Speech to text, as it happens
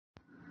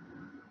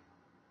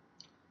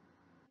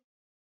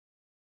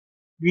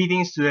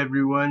Greetings to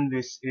everyone.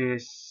 This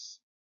is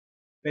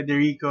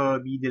Federico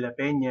B. de la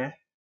Peña,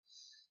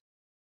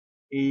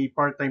 a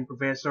part-time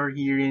professor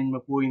here in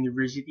Mapua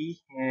University,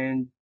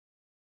 and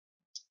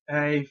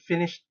I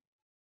finished,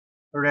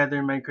 or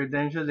rather, my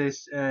credential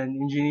is an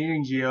engineer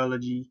in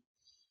geology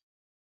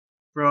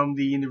from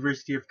the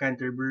University of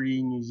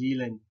Canterbury, New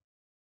Zealand.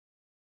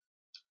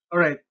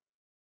 Alright,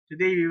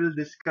 today we will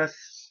discuss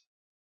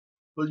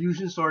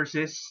pollution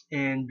sources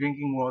and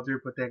drinking water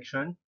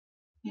protection.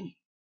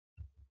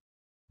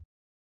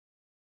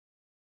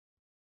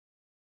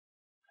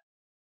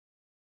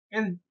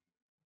 And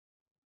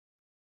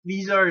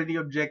these are the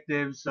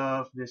objectives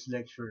of this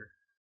lecture.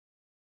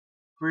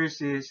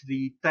 First is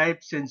the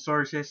types and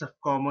sources of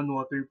common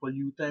water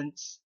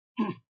pollutants.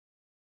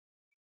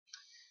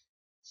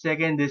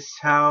 Second is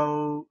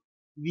how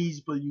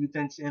these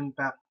pollutants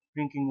impact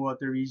drinking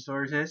water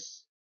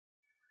resources.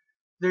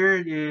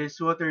 Third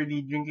is what are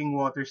the drinking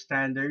water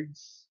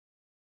standards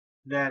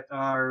that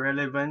are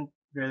relevant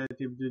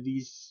relative to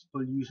these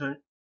pollutants.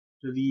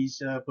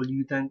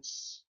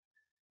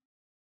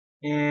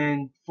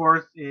 And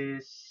fourth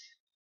is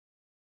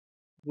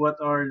what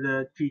are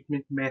the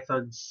treatment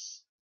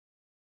methods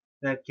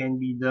that can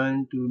be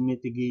done to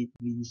mitigate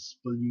these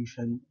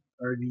pollution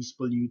or these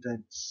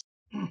pollutants.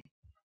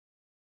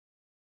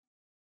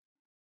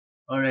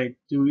 All right,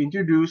 to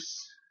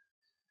introduce,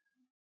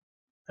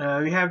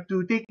 we have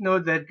to take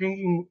note that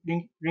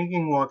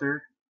drinking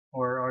water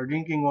or our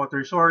drinking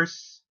water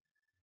source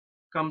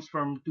comes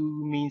from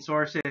two main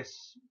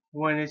sources.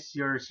 One is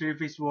your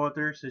surface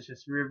water, such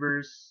as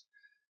rivers,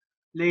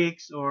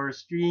 lakes, or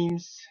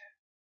streams,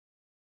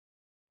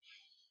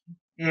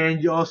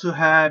 and you also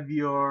have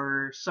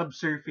your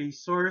subsurface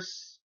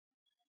source,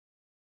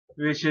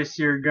 which is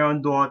your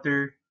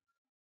groundwater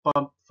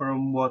pumped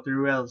from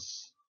water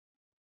wells.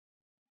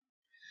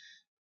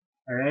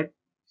 All right.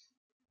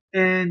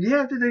 And you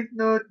have to take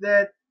note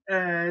that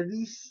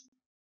these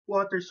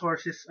water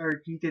sources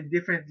are treated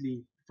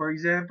differently. For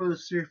example,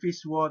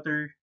 surface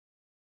water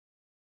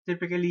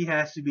typically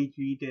has to be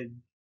treated.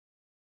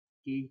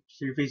 Okay?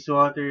 Surface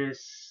water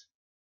is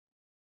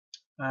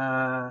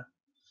uh,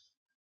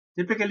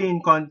 typically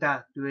in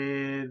contact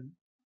with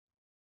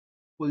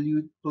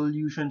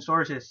pollution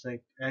sources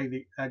like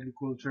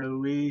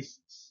agricultural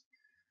wastes,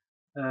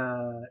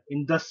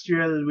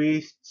 industrial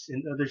wastes,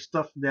 and other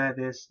stuff that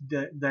is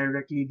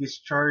directly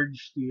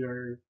discharged to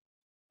your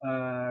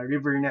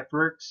river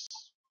networks.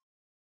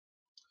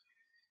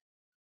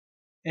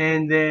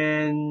 And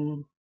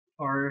then,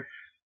 or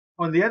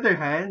on the other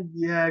hand,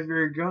 you have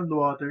your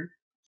groundwater,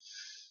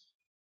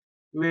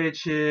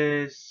 which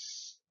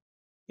is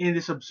in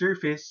the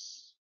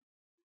subsurface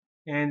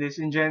and is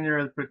in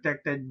general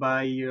protected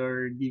by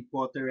your deep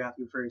water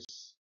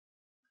aquifers.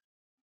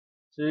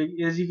 So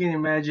as you can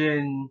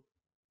imagine,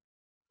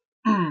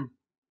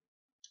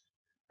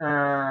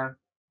 uh,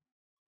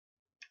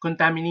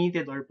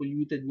 contaminated or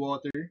polluted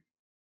water,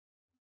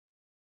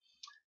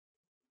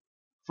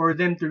 for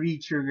them to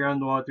reach your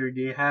groundwater,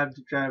 they have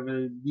to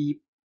travel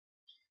deep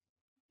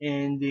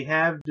and they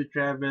have to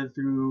travel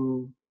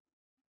through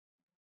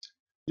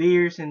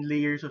layers and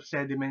layers of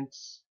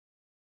sediments,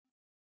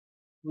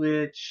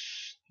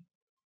 which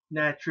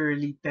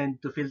naturally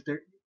tend to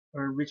filter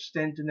or which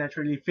tend to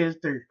naturally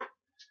filter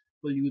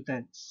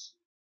pollutants.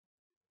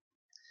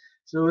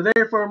 So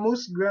therefore,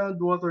 most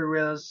groundwater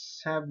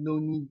wells have no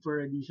need for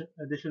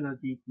additional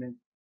treatment.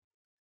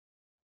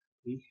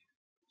 Okay?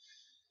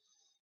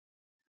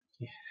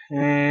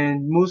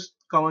 And most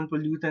common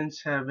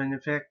pollutants have an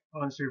effect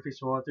on surface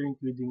water,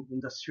 including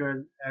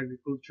industrial,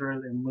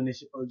 agricultural, and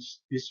municipal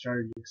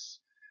discharges.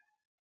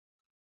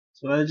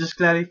 So I'll just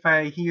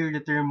clarify here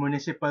the term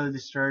municipal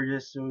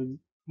discharges. So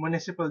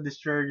municipal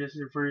discharges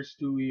refers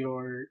to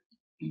your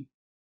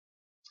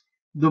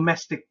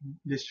domestic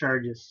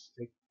discharges,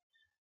 like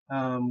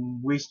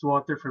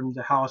wastewater from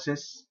the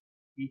houses.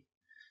 Okay?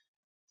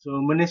 So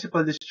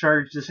municipal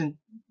discharge doesn't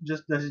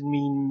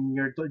mean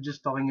you're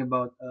just talking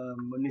about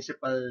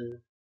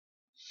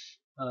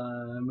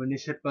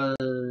municipal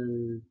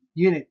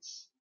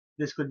units.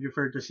 This could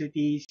refer to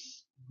cities,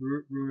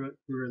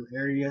 rural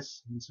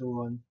areas, and so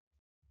on.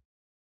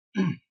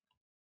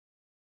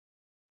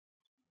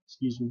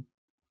 Excuse me.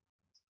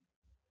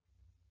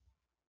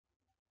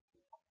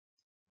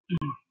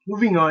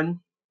 Moving on,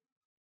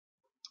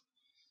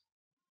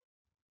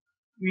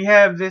 we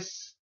have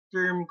this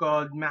term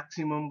called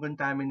maximum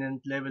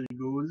contaminant level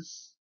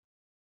goals.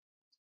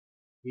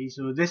 Okay,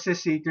 so this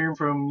is a term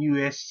from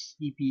US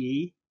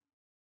EPA,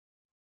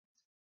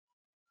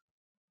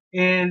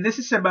 and this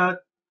is about,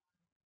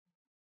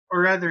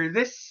 or rather,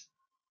 this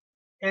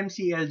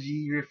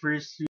MCLG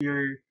refers to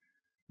your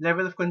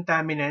level of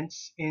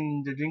contaminants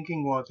in the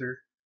drinking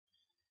water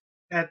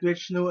at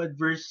which no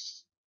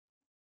adverse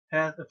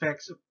health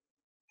effects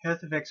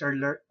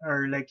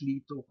are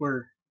likely to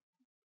occur.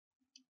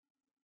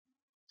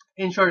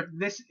 In short,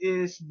 this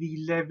is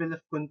the level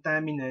of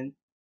contaminant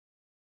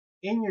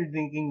in your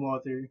drinking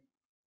water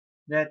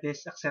that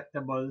is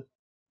acceptable,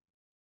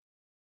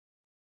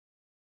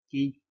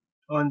 okay,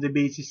 on the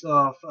basis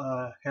of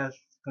health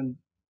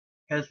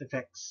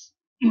effects.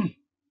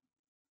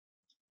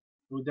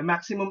 So the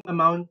maximum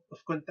amount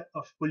of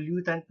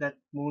pollutant that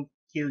won't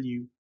kill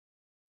you,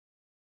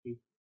 okay,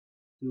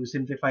 to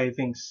simplify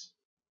things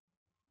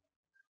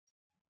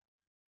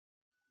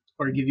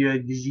or give you a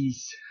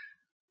disease.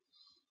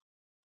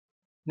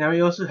 Now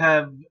we also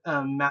have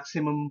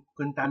maximum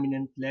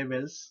contaminant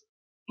levels.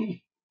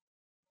 Okay.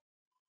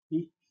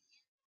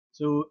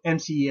 So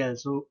MCL.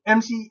 So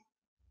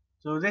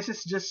this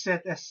is just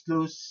set as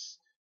close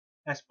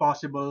as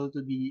possible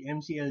to the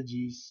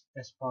MCLGs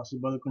as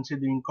possible,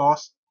 considering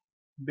cost,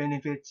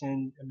 benefits,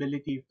 and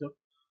ability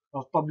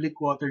of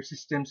public water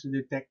systems to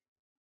detect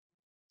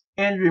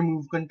and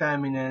remove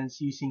contaminants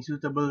using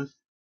suitable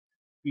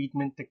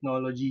treatment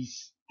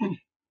technologies.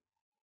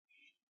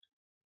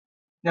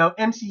 Now,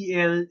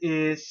 MCL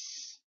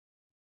is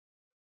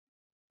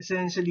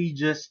essentially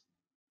just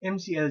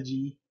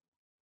MCLG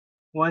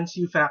once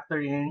you factor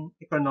in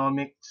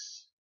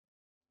economics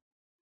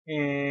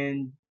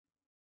and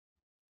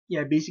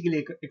yeah,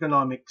 basically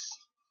economics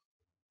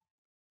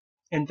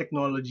and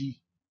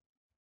technology.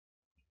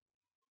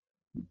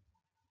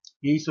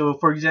 Okay, so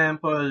for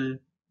example,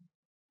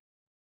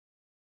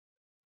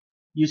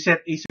 you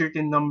set a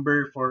certain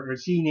number for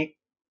arsenic,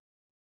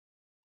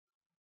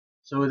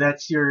 so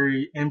that's your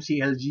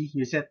MCLG.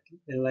 You set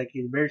like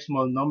a very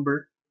small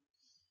number,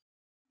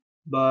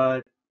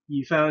 but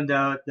you found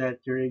out that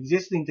your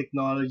existing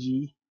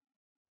technology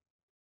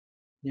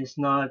is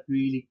not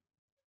really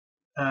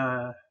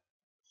uh,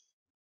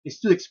 is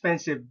too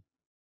expensive.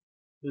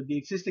 So the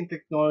existing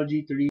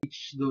technology to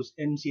reach those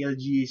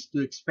MCLG is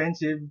too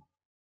expensive.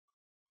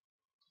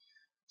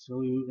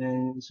 So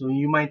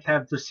you might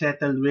have to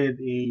settle with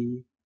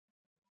a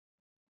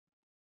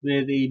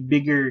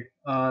bigger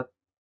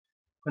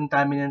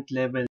contaminant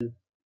level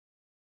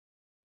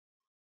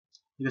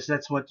because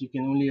that's what you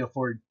can only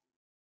afford.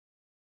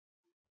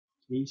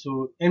 Okay,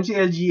 so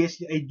MCLG is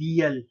the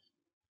ideal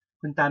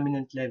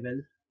contaminant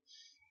level.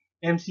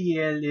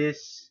 MCL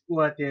is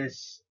what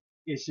is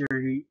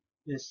your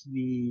is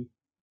the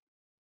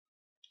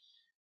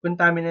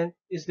contaminant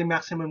is the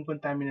maximum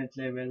contaminant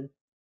level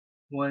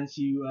once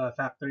you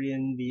factor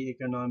in the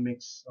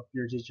economics of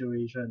your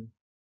situation.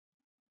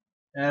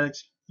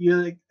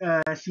 You'll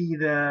see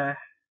the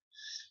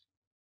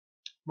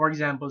more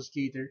examples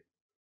later.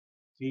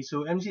 Okay,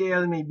 so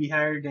MCL may be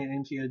higher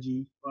than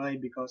MCLG. Why?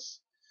 Because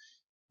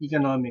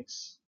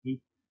economics. Okay?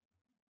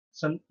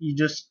 You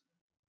just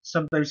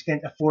sometimes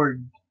can't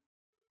afford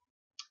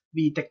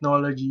the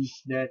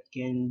technologies that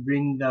can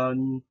bring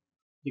down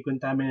the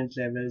contaminant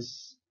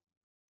levels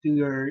to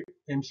your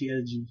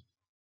MCLG,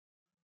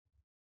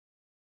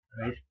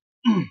 right?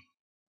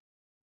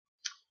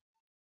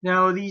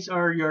 Now, these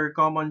are your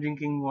common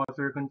drinking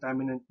water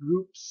contaminant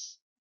groups.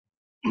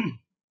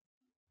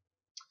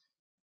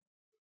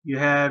 You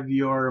have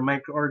your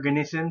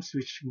microorganisms,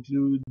 which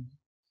include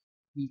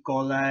E.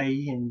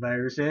 coli and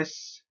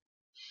viruses.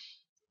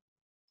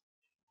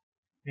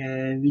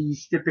 And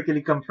these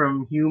typically come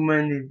from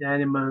human and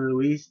animal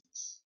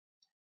wastes.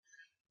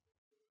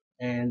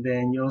 And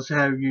then you also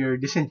have your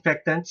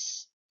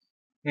disinfectants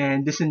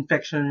and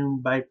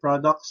disinfection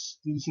byproducts.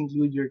 These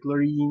include your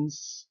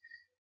chlorines,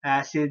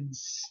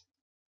 acids,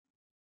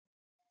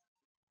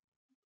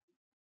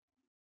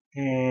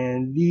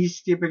 and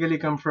these typically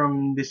come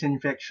from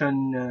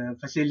disinfection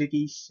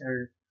facilities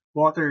or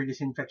water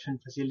disinfection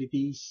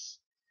facilities,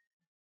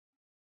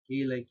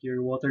 okay, like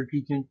your water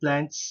treatment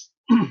plants.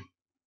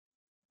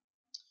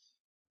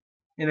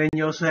 And then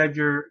you also have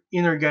your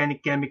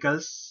inorganic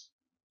chemicals.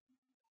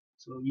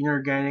 So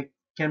inorganic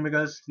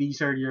chemicals,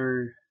 these are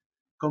your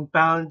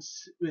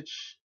compounds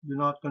which do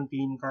not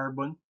contain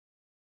carbon.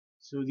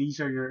 So these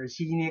are your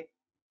arsenic,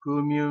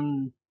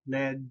 chromium,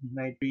 lead,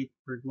 nitrate,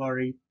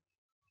 perchlorate.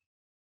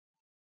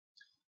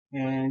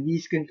 And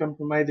these can come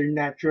from either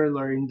natural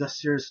or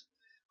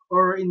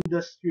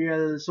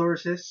industrial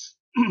sources.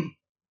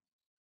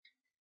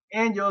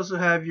 And you also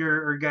have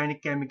your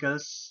organic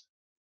chemicals.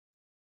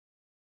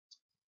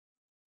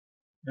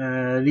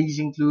 These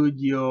include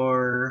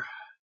your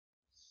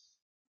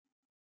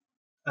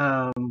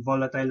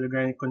volatile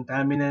organic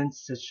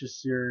contaminants such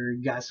as your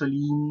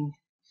gasoline.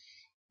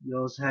 You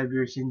also have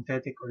your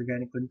synthetic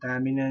organic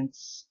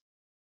contaminants.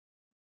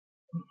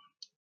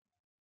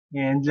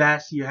 And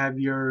last, you have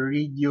your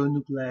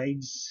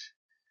radionuclides.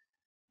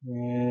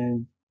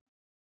 And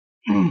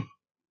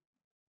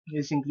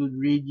this include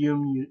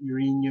radium,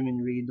 uranium,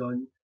 and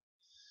radon.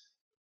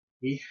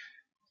 Okay.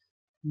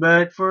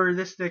 But for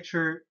this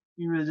lecture,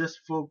 we will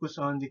just focus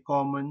on the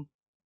common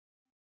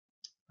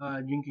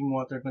drinking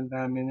water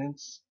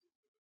contaminants,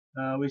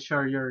 which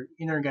are your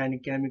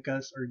inorganic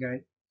chemicals,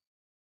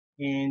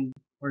 and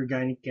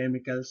organic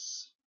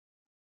chemicals,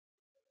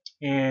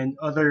 and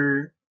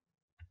other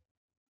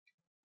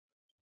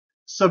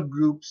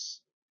subgroups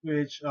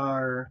which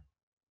are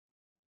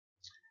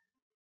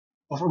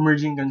of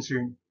emerging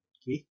concern.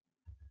 Okay.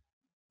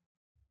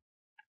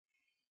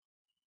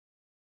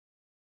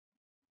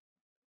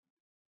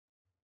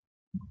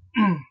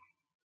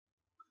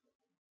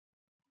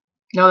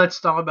 Now let's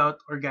talk about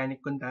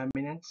organic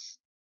contaminants.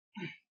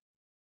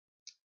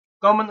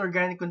 Common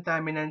organic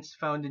contaminants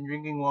found in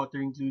drinking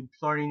water include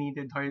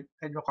fluorinated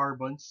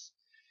hydrocarbons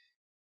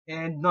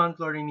and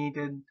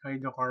non-fluorinated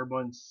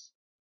hydrocarbons.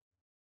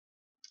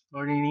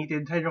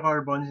 Fluorinated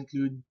hydrocarbons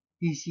include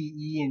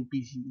PCE and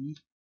PCE.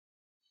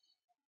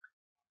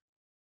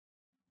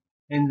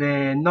 And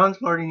then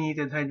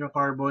non-fluorinated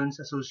hydrocarbons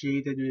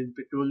associated with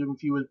petroleum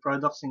fuel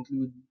products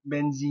include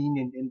benzene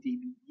and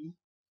NTBE.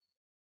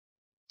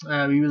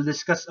 We will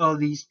discuss all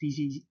these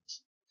species,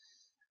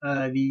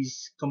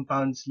 these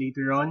compounds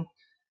later on.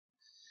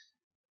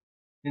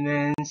 And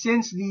then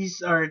since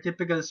these are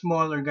typical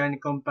small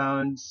organic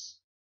compounds,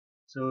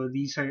 so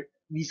these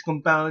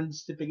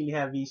compounds typically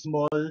have these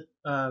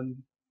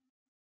um,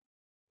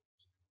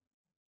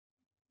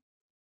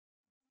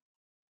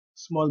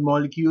 small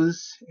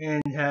molecules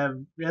and have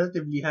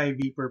relatively high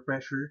vapor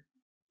pressure.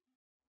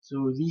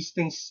 So these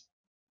things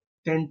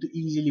tend to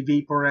easily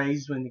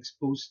vaporize when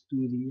exposed to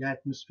the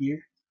atmosphere.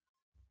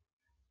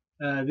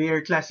 They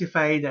are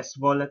classified as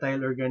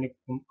volatile organic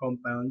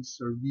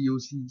compounds or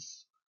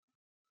VOCs.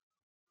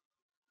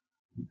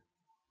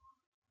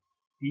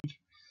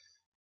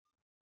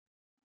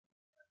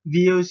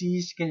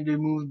 VOCs can be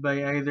removed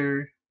by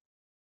either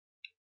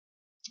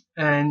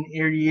an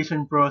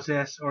aeration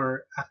process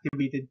or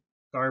activated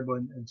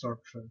carbon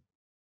adsorption.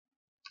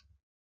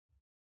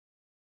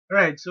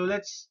 Alright, so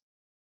let's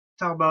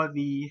talk about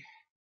the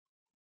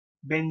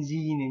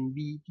benzene and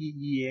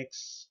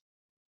BTEX,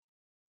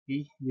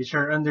 okay, which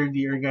are under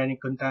the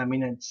organic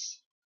contaminants.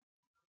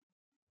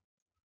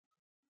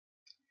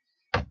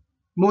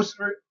 Most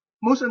er,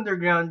 most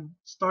underground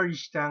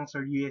storage tanks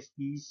or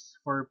USTs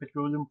for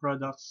petroleum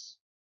products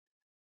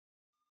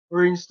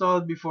were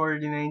installed before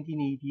the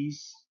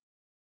 1980s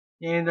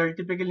and are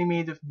typically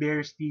made of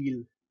bare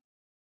steel.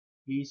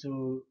 Okay,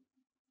 so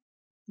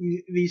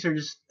these are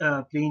just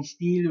plain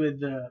steel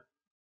with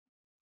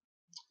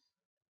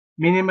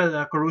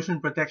minimal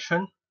corrosion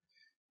protection.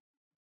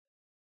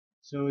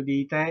 So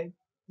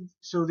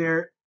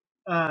they're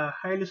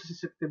highly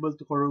susceptible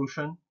to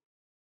corrosion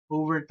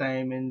over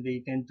time, and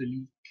they tend to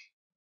leak.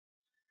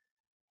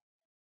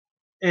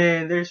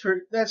 And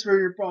that's where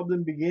your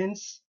problem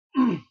begins.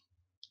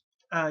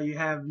 You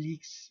have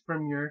leaks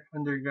from your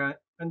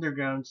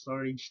underground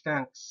storage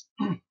tanks.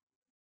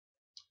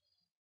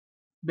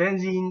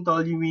 Benzene,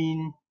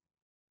 toluene,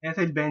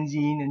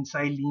 ethylbenzene, and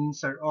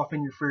xylenes are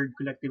often referred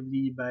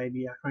collectively by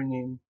the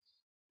acronym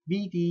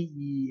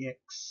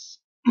BTEX.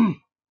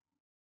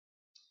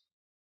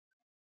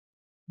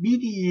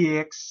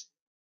 BTEX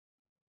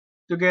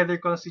together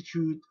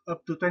constitute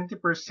up to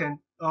 20%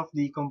 of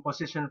the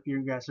composition of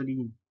your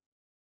gasoline.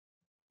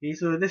 Okay,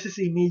 so this is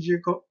a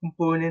major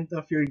component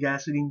of your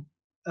gasoline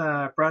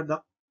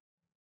product.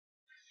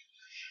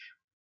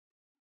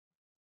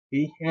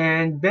 Okay,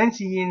 and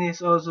benzene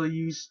is also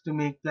used to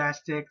make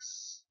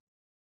plastics,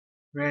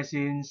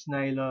 resins,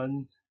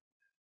 nylon,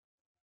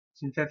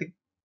 synthetic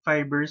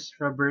fibers,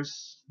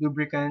 rubbers,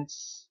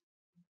 lubricants,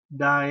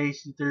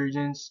 dyes,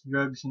 detergents,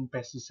 drugs, and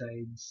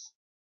pesticides.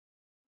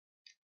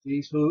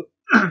 Okay, so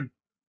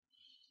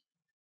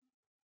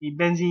the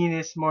benzene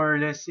is more or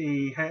less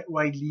a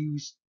widely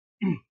used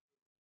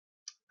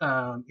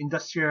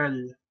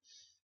industrial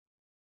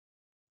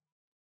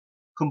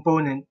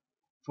component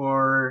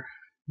for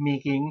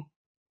making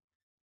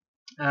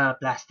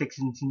plastics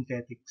and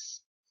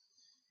synthetics.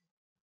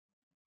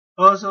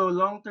 Also,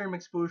 long-term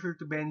exposure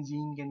to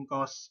benzene can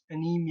cause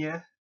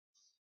anemia,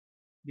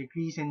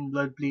 decrease in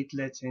blood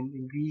platelets, and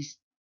increased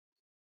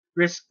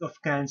risk of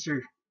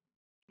cancer.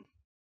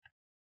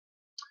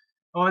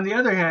 On the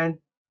other hand,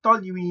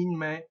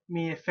 toluene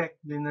may affect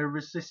the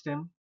nervous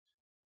system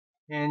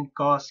and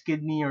cause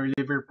kidney or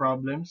liver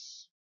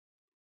problems.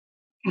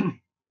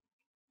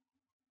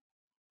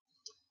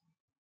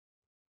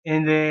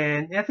 And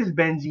then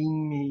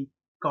ethylbenzene may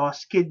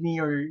cause kidney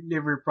or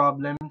liver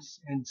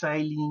problems, and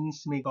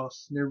xylenes may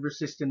cause nervous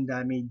system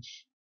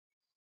damage.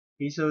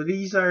 Okay, so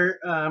these are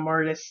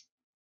more or less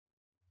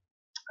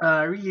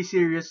really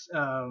serious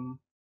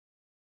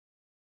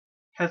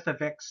health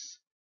effects.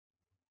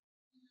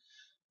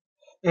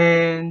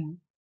 And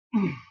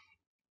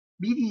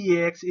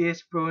BDEX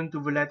is prone to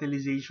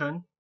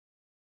volatilization,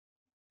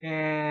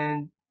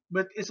 and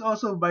but it's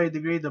also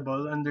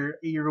biodegradable under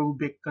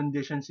aerobic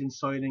conditions in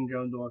soil and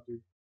groundwater.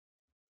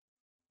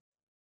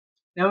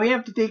 Now we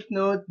have to take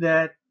note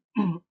that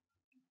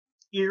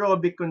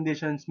aerobic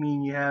conditions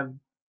mean you have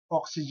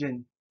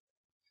oxygen.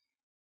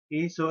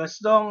 Okay, so as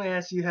long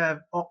as you have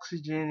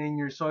oxygen in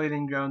your soil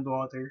and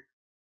groundwater,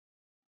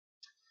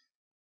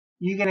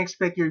 you can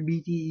expect your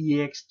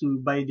BTEX to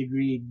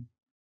biodegrade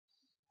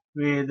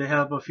with the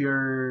help of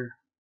your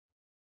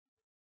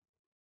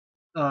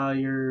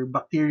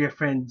bacteria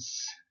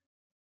friends.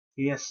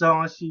 Okay, as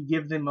long as you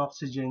give them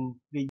oxygen,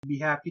 they'd be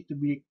happy to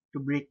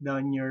break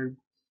down your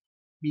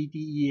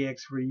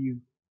BTEX for you,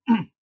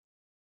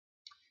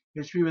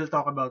 which we will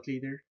talk about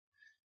later,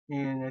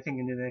 and I think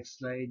in the next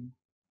slide.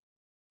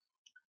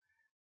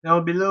 Now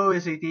below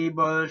is a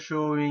table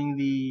showing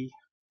the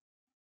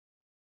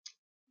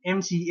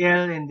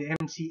MCL and the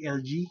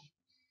MCLG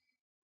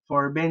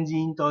for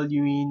benzene,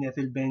 toluene,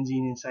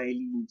 ethylbenzene, and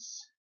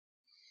xylenes.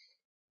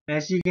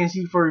 As you can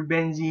see for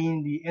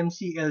benzene, the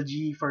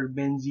MCLG for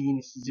benzene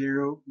is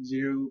zero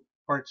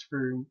parts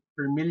per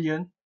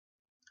million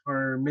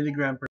or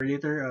milligram per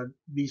liter.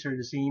 These are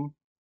the same.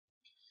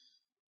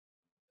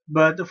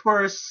 But of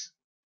course,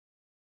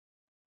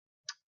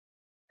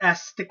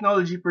 as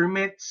technology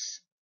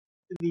permits,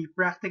 the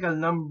practical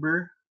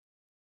number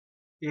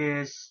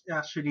is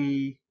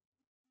actually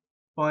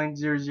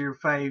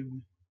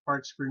 0.005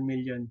 parts per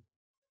million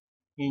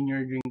in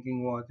your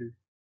drinking water.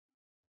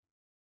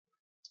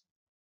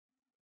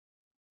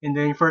 And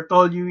then for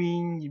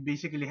toluene, you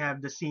basically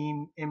have the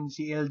same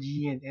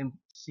MCLG and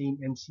same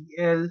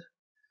MCL,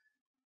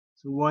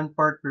 so 1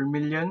 part per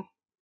million.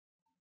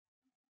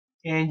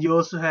 And you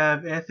also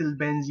have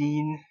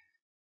ethylbenzene,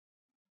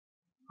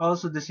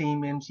 also the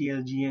same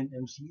MCLG and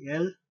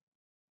MCL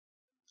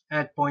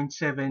at zero point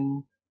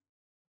 0.7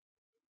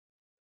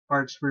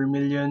 parts per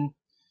million.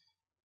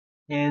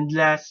 And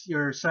last,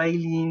 your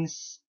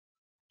xylenes,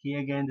 okay,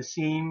 again the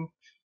same.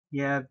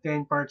 You have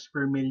 10 parts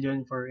per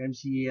million for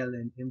MCL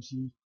and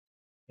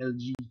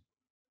MCLG.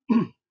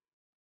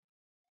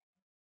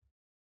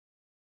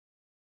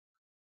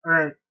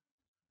 Alright,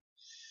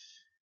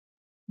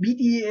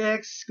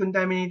 BTEX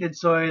contaminated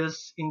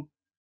soils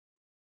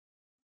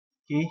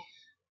okay.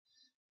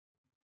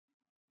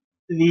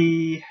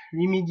 The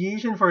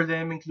remediation for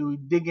them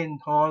include dig and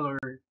haul, or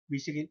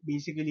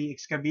basically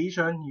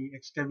excavation. You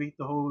excavate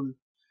the whole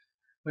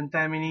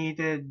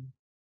contaminated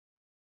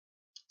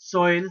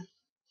soil,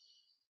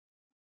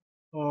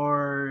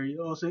 or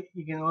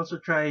you can also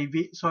try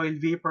soil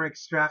vapor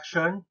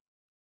extraction,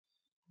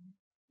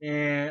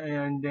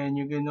 and then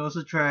you can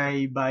also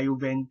try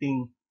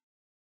bioventing.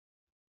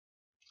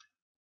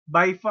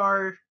 By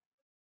far,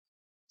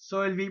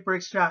 soil vapor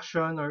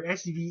extraction, or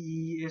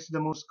SVE, is the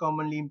most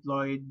commonly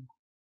employed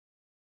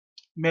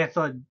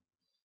method,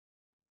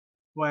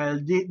 while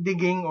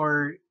digging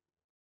or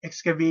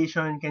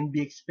excavation can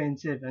be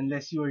expensive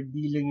unless you are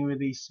dealing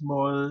with a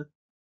small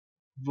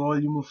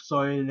volume of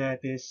soil that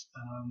is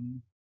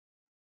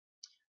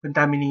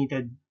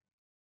contaminated.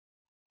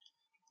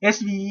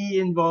 SVE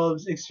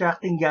involves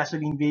extracting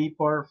gasoline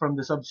vapor from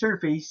the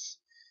subsurface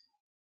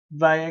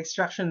via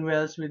extraction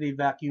wells with a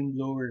vacuum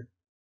blower.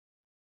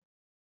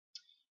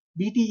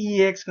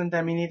 BTEX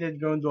contaminated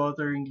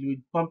groundwater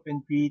include pump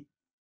and treat,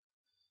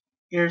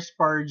 air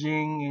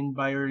sparging, and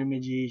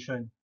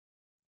bioremediation.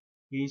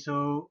 Okay,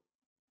 so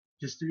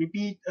just to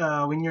repeat,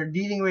 when you're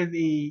dealing with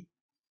a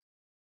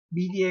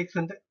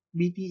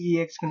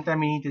BTEX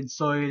contaminated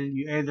soil,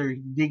 you either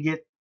dig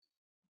it,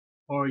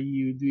 or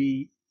you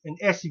do an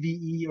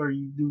SVE, or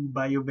you do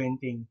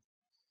bioventing.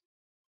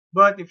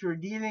 But if you're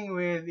dealing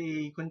with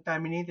a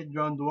contaminated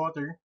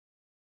groundwater,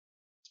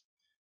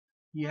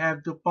 you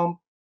have to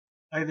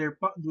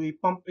do a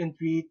pump and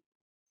treat,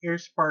 air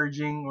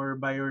sparging, or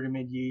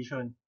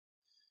bioremediation.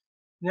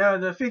 Now,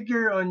 the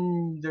figure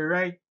on the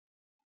right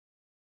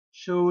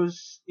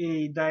shows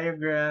a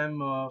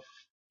diagram of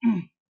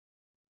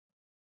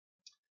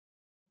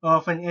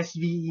an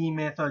SVE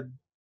method.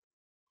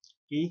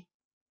 Okay,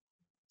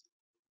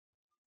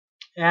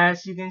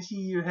 as you can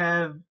see, you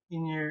have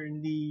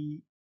in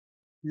the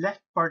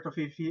left part of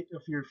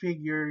your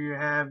figure, you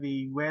have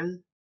a well,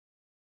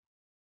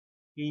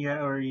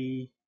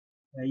 okay,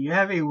 you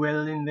have a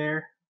well in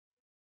there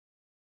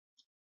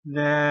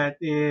that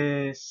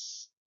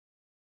is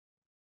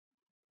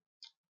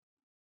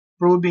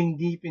probing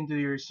deep into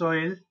your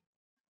soil,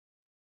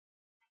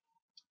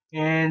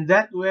 and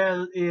that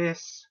well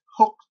is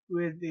hooked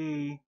with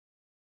a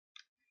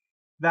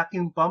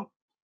vacuum pump.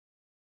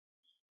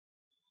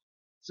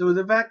 So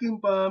the vacuum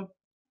pump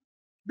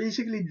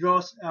basically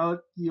draws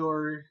out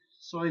your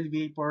soil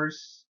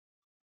vapors.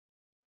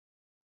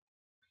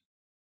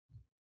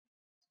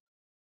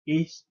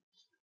 Okay?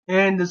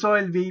 And the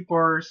soil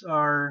vapors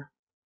are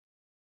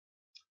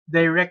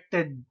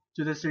directed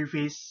to the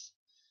surface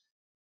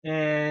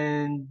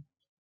and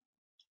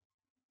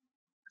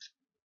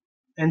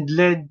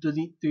led to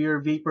your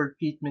vapor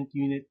treatment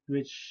unit,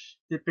 which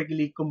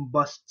typically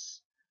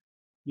combusts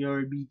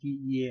your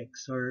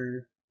BTEX,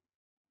 or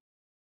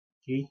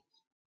okay,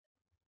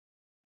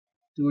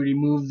 to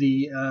remove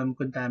the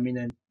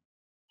contaminant.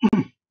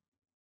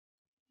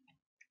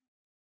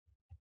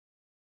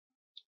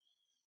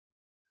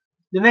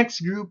 The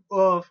next group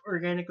of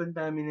organic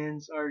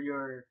contaminants are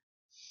your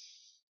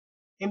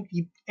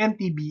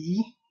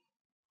MTBE,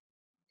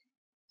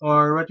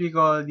 or what we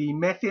call the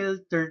methyl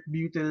tert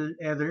butyl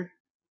ether.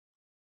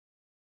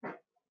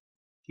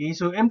 Okay,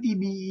 so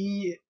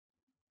MTBE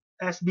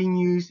has been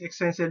used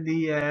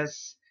extensively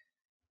as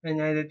an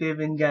additive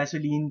in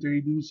gasoline to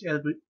reduce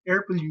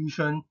air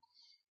pollution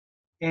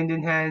and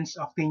enhance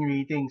octane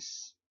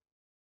ratings.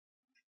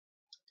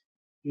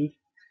 Okay,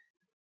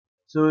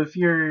 so if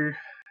you're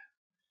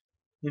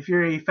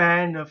a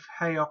fan of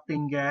high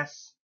octane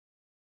gas,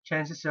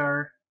 chances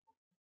are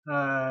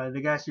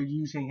the gas you're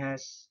using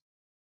has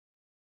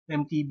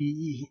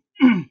MTBE.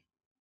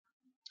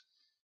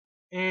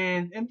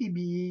 And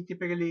MTBE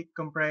typically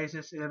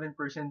comprises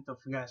 11% of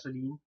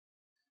gasoline.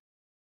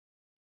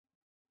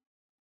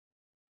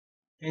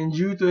 And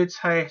due to its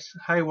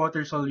high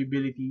water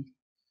solubility,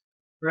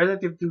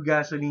 relative to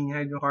gasoline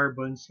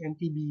hydrocarbons,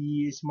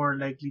 MTBE is more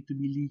likely to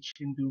be leached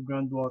into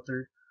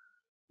groundwater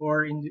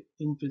or in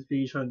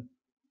infiltration.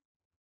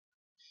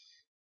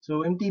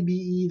 So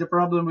MTBE, the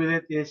problem with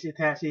it is it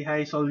has a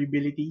high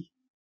solubility,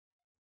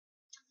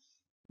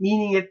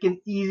 meaning it can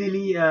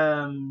easily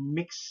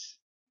mix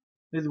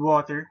with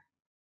water.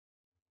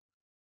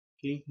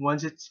 Okay,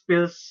 once it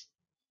spills,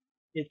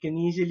 it can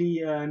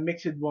easily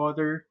mix with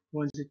water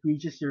once it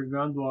reaches your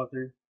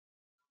groundwater,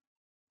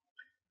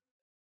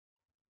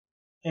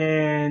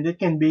 and it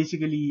can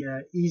basically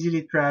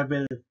easily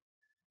travel,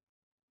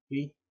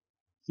 okay,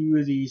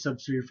 through the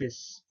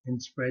subsurface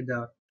and spread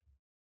out.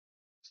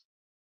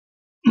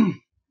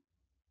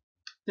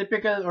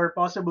 Typical or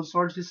possible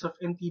sources of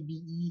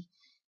MTBE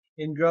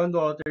in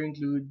groundwater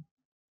include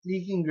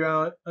leaking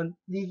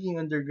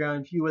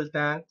underground fuel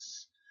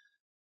tanks,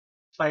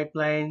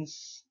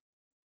 pipelines,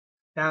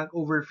 tank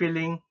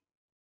overfilling.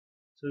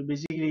 So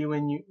basically,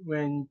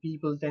 when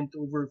people tend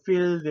to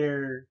overfill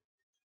their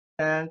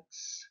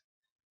tanks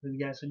with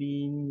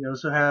gasoline, we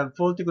also have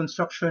faulty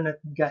construction at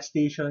gas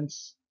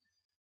stations,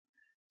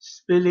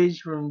 spillage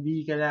from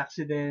vehicle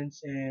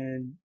accidents,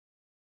 and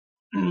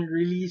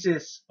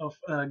releases of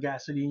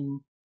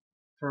gasoline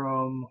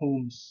from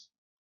homes.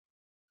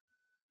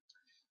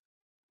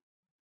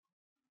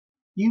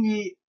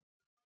 UE,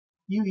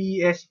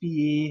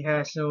 UESPA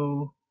has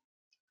no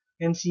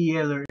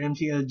MCL or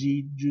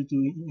MCLG due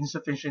to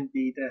insufficient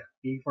data,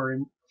 okay, for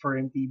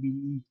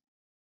MTBE.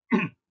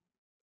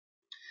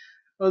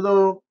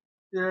 Although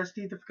the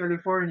state of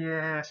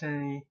California has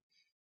a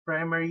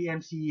primary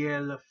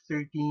MCL of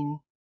 13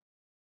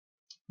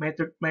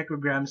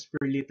 micrograms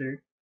per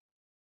liter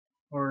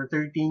or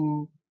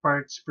 13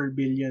 parts per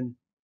billion.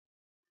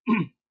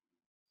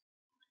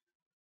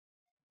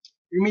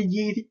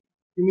 Remediate,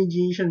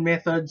 Remediation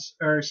methods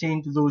are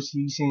same to those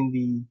using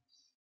the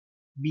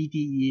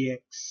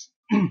BTEX.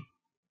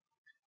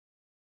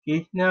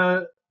 Okay,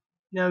 now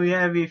we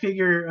have a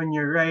figure on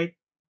your right.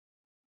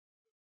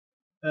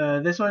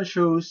 This one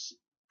shows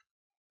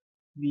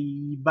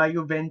the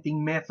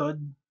bioventing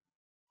method.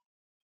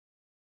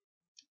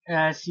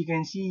 As you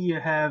can see, you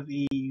have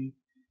a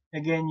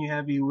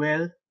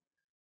well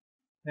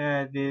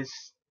that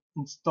is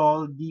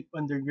installed deep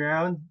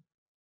underground,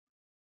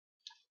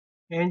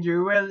 and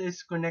your well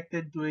is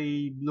connected to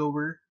a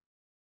blower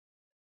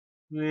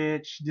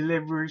which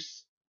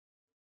delivers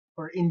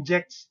or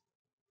injects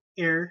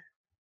air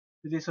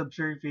to the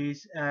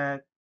subsurface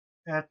at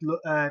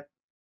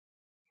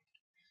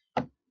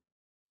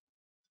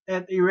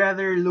at a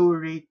rather low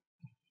rate.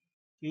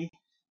 Okay,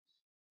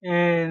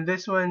 and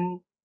this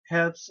one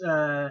helps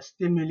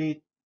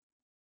stimulate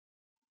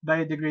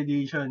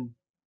biodegradation.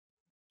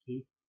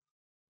 Okay,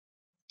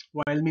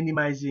 while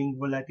minimizing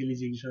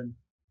volatilization.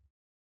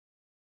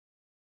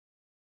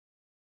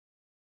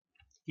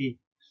 Okay,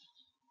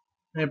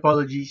 my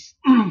apologies.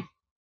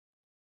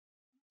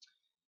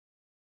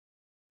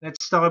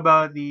 Let's talk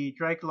about the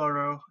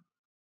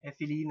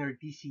trichloroethylene or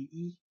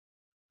TCE.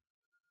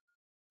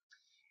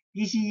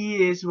 TCE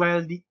is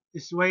widely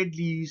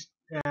used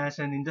as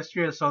an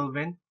industrial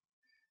solvent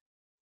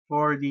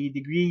for the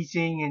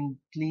degreasing and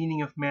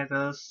cleaning of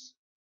metals,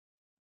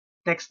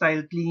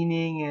 textile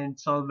cleaning, and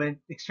solvent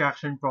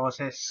extraction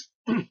process.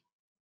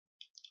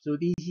 So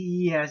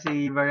TCE has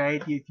a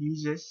variety of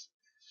uses.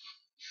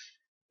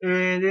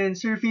 And in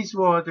surface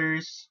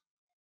waters,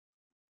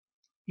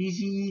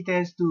 TCE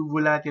tends to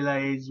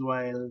volatilize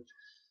while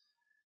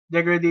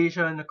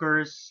degradation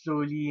occurs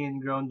slowly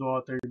in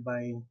groundwater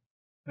by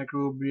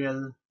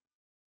microbial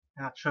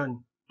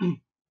action.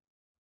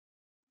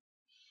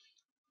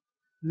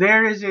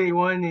 There is a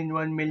 1 in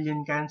 1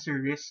 million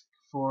cancer risk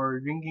for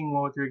drinking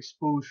water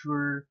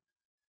exposure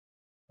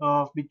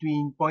of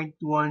between zero point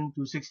 0.1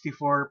 to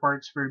 64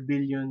 parts per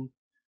billion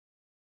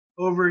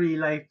over a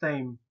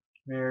lifetime,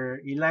 where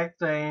a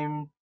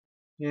lifetime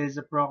is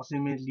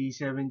approximately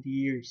 70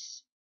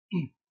 years.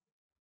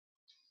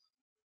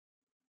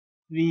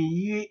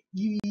 The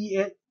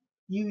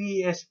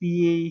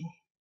UESPA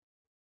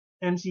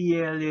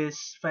MCL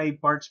is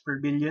 5 parts per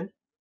billion.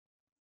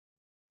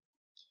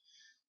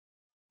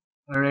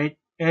 Alright.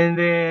 And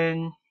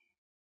then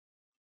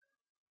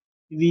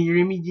the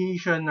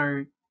remediation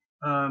or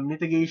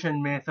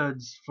mitigation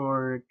methods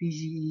for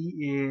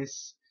TCE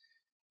is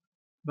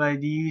by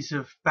the use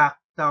of packed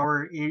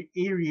tower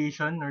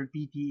aeration or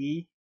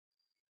PTA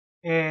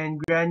and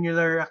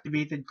granular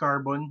activated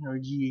carbon or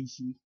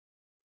GAC.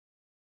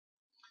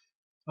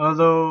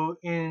 Although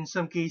in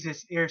some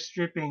cases air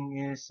stripping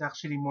is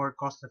actually more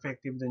cost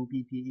effective than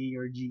PTA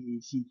or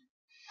GAC.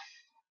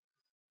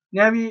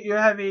 Now you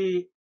have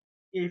a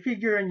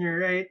figure on your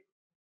right.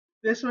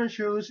 This one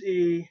shows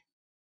a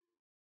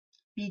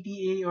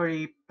PTA or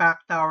a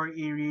packed tower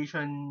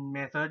aeration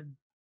method.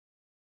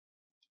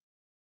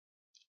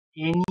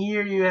 In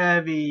here you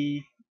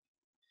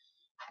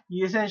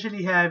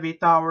essentially have a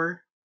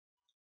tower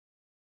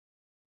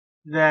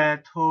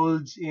that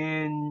holds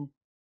in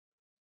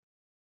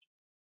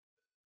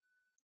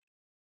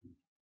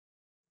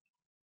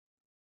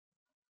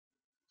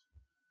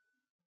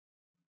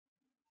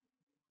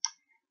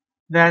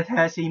that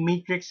has a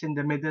matrix in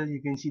the middle.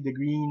 You can see the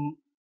green.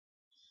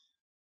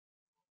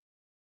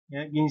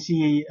 Yeah, you can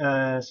see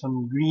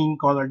some green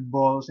colored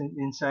balls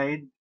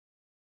inside.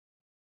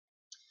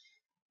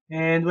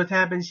 And what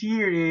happens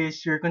here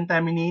is your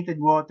contaminated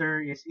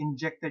water is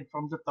injected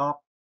from the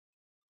top.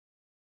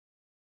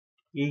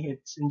 Okay,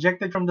 it's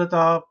injected from the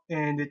top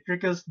and it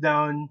trickles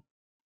down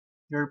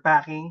your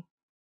packing.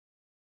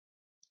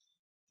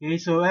 Okay,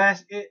 so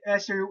as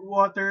your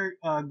water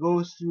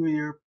goes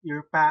through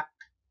your pack,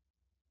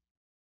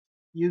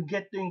 you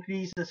get to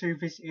increase the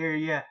surface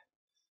area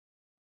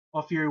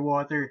of your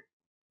water,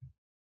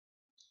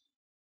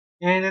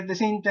 and at the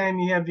same time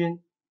you have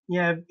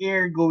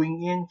air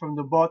going in from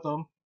the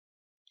bottom,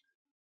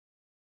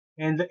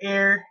 and the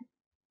air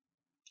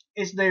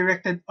is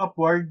directed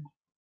upward.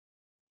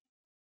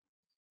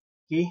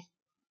 Okay,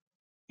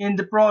 in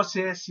the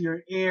process,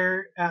 your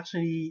air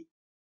interacts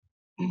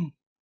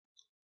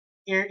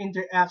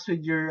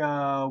with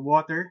your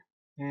water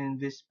and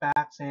this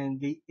packs,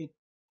 and it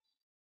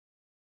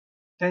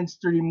tends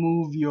to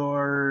remove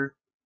your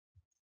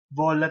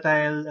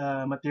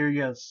volatile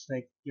materials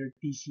like your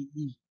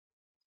TCE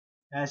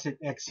as it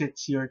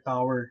exits your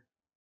tower.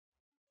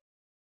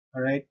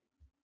 All right.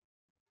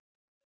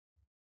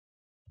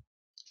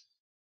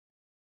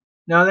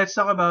 Now let's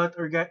talk about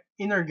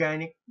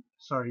inorganic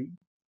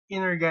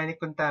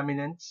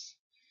contaminants.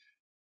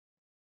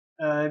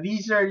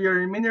 These are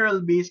your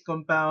mineral-based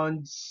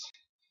compounds,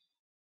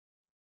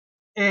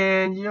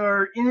 and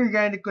your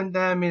inorganic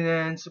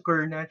contaminants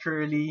occur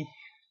naturally,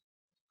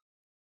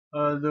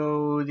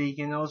 although they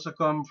can also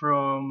come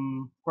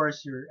from, of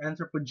course, your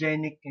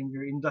anthropogenic and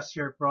your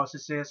industrial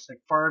processes like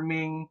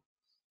farming,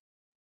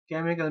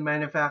 chemical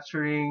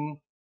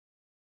manufacturing,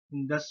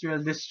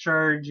 industrial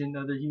discharge, and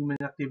other human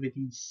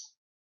activities.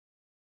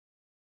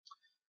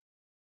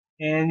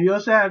 And we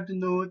also have to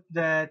note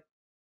that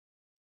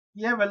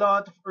you have a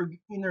lot of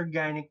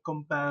inorganic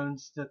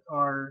compounds that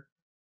are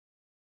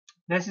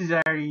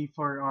necessary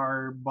for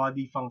our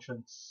body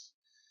functions.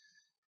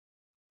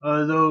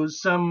 Although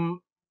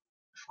some,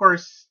 of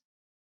course,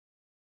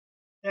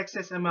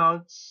 excess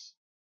amounts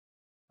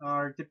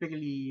are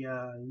typically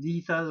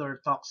lethal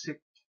or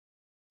toxic.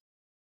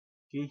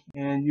 Okay,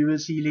 and you will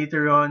see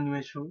later on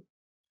which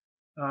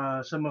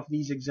some of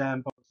these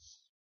examples.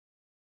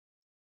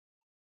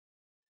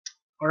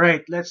 All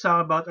right, let's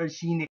talk about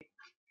arsenic.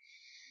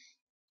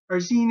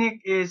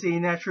 Arsenic is a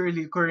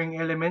naturally occurring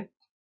element.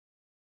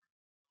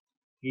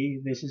 Okay,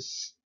 this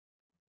is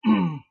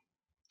okay,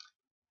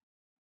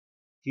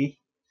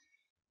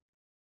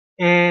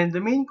 and the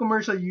main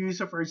commercial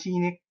use of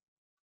arsenic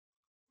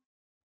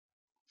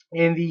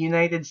in the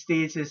United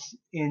States is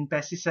in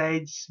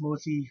pesticides,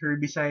 mostly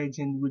herbicides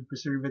and wood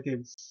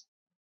preservatives.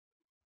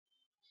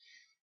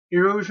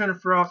 Erosion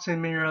of rocks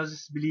and minerals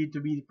is believed to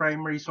be the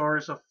primary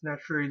source of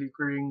naturally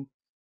occurring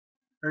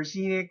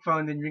arsenic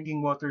found in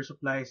drinking water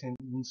supplies and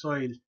in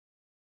soil.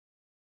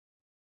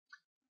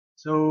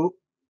 So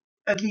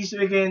at least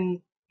we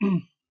can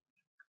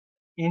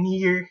in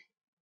here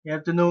you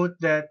have to note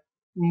that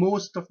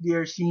most of the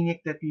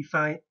arsenic that we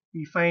find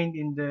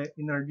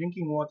in our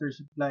drinking water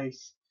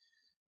supplies,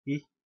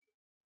 okay,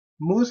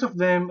 most of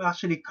them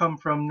actually come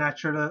from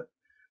natural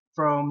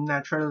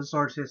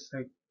sources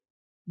like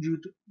due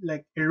to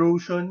like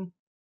erosion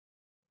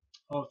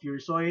of your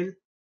soil,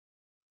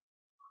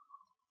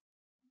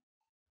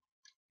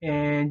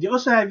 and you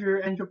also have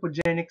your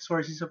anthropogenic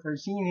sources of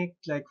arsenic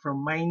like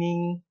from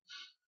mining,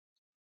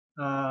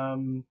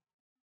 um,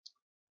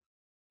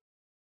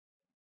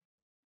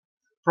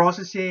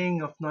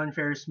 processing of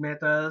non-ferrous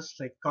metals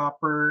like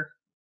copper,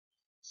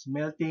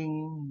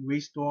 smelting,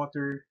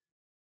 wastewater,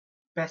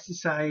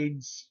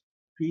 pesticides,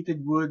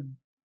 treated wood,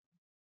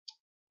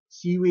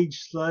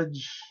 sewage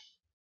sludge,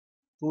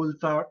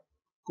 coal-fired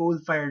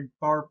coal-fired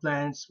power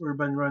plants,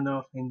 urban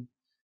runoff, and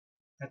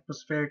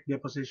atmospheric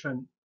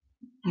deposition.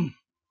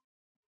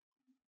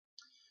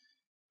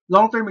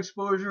 Long-term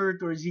exposure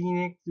to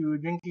arsenic through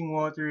drinking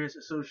water is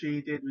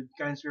associated with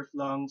cancer of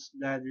lungs,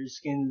 bladder,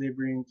 skin,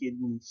 liver, and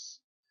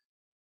kidneys.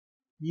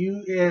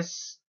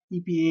 US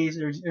EPA's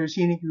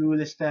arsenic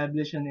rule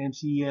established an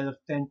MCL of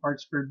 10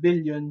 parts per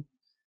billion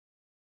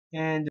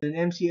and an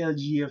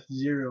MCLG of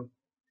 0.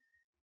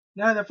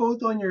 Now, the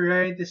photo on your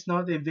right is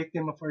not a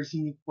victim of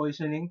arsenic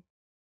poisoning.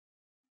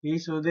 Okay,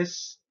 so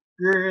this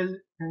girl,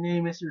 her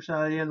name is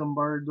Rosalia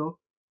Lombardo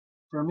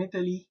from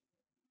Italy.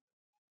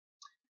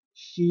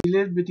 She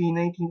lived between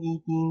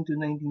 1918 to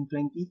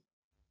 1920,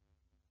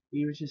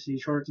 okay, which is a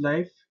short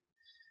life.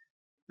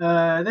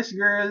 This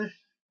girl,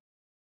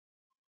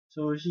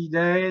 so she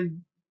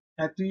died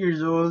at 2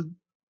 years old,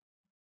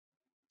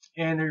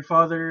 and her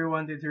father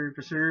wanted her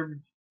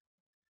preserved.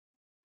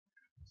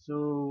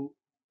 So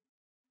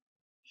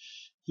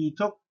he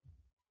took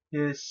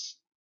his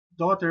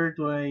daughter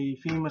to a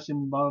famous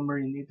embalmer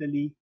in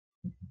Italy.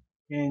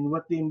 And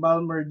what the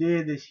embalmer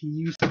did is he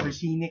used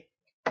arsenic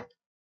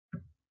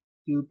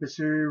to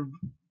preserve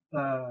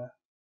uh,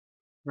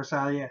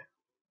 Rosalia.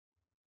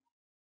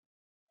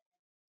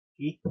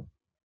 Okay?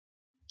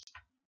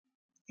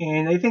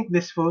 And I think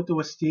this photo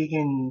was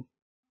taken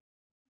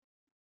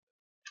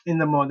in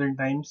the modern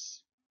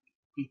times.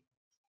 Okay?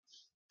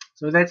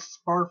 So that's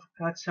powerful.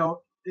 That's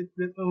how it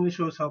only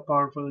shows how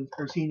powerful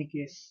arsenic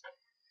is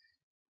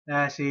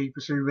as a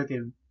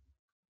preservative.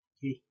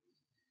 Okay.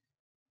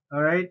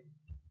 All right.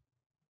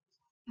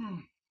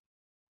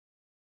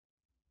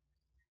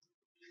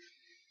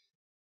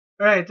 All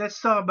right.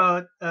 Let's talk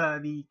about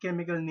the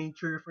chemical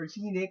nature of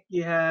arsenic.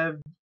 You have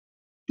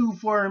two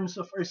forms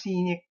of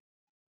arsenic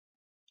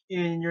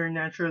in your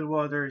natural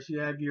waters. You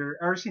have your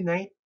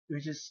arsenite,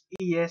 which is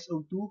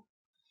ASO2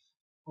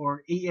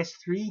 or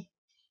AS3,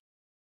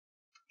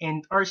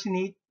 and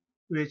arsenate,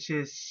 which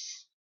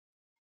is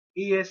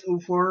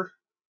ASO4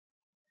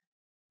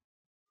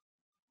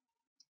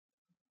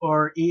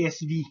 or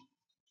ASV.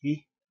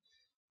 Okay.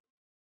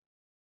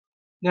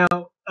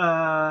 Now,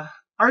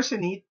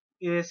 arsenate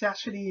is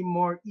actually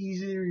more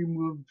easily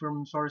removed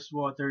from source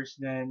waters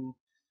than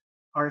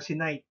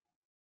arsenite.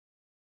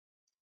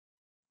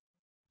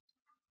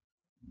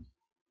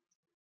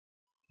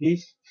 Okay.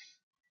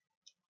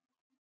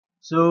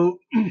 So,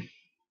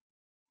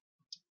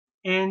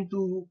 and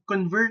to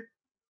convert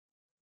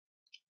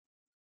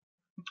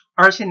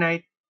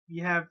arsenite,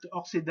 you have to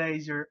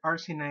oxidize your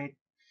arsenite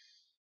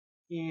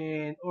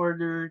in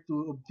order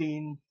to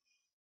obtain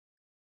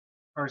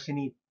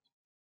arsenate.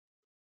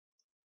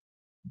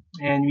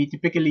 And we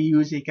typically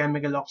use a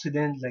chemical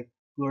oxidant like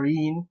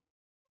chlorine.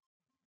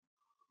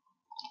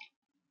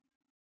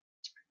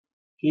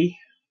 Okay.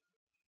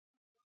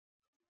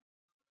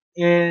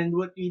 And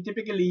what we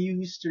typically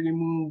use to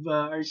remove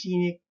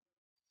arsenic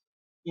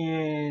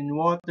in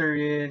water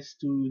is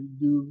to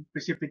do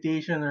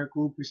precipitation or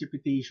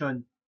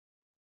co-precipitation.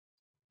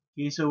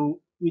 Okay,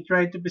 so we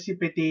try to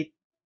precipitate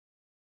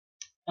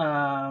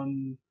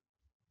um,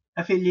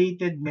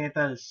 affiliated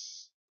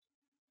metals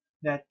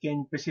that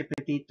can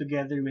precipitate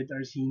together with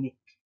arsenic.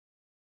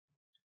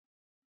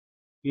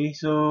 Okay,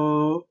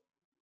 so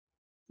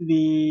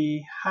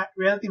the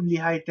relatively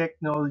high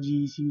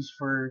technologies used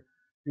for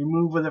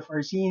removal of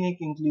arsenic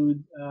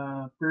include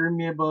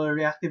permeable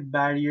reactive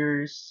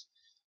barriers,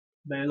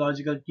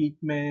 biological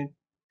treatment,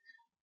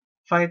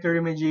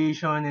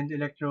 phytoremediation, and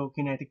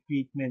electrokinetic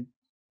treatment.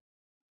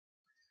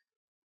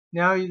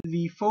 Now,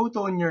 the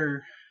photo on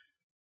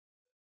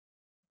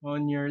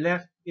your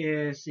left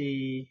is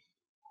a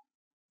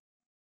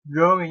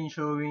drawing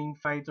showing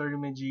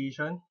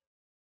phytoremediation.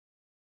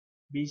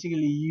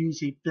 Basically, you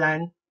use a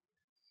plant,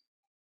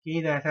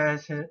 okay, that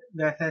has an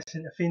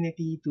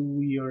affinity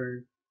to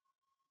your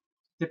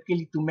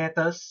typically to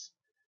metals,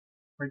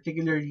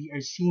 particularly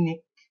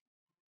arsenic,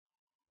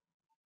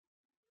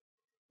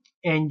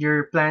 and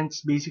your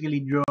plants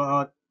basically draw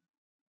out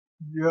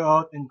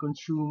and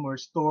consume or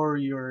store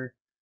your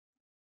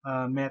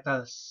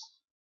metals,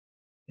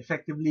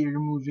 effectively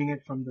removing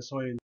it from the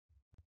soil.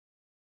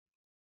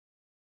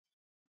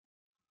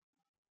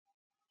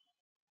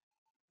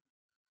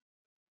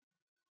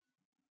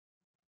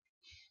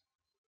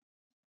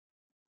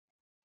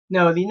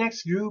 Now, the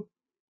next group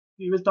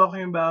we will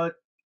talking about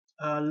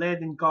lead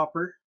and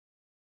copper.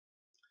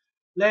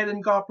 Lead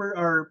and copper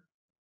are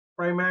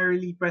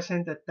primarily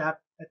present at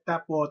tap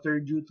water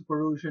due to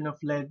corrosion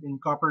of lead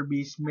and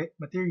copper-based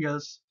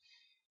materials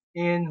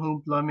in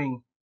home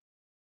plumbing.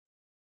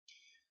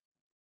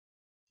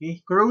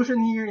 Okay.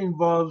 Corrosion here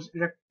involves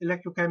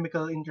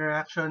electrochemical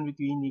interaction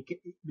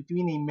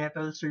between a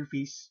metal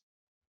surface,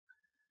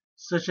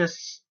 such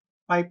as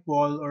pipe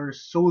wall or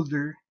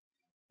solder,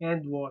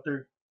 and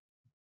water.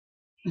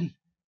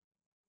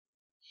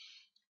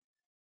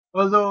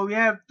 Although we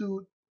have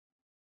to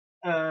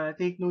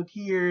take note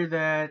here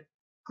that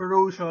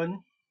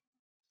corrosion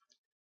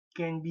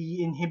can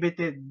be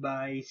inhibited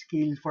by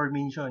scale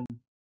formation.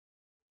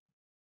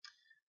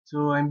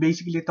 So I'm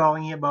basically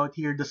talking about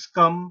here the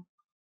scum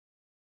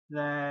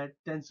that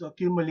tends to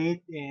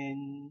accumulate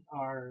in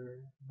our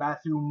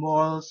bathroom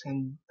walls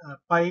and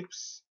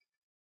pipes.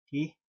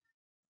 Okay,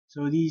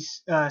 so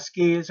these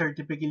scales are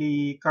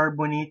typically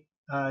carbonate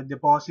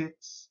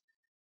deposits,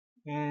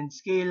 and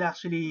scale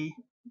actually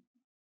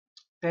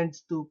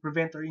tends to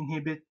prevent or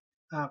inhibit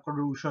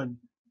corrosion.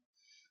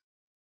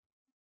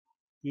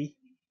 Okay,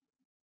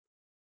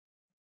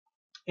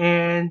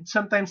 and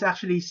sometimes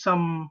actually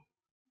some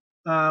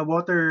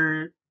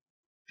water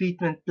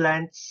treatment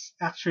plants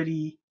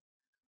actually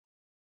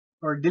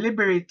or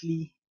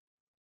deliberately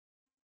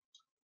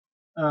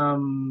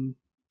um,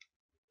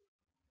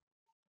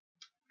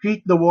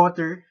 treat the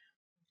water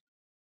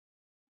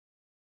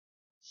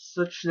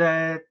such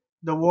that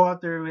the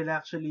water will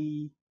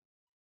actually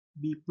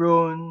be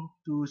prone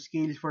to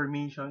scale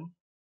formation.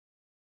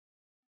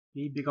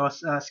 Okay,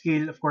 because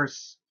scale, of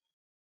course,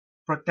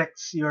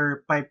 protects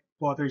your pipe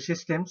water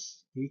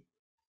systems. Okay,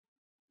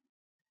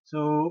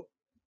 so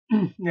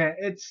yeah,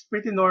 it's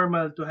pretty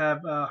normal to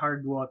have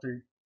hard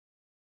water.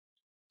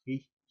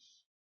 Okay,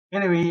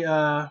 anyway,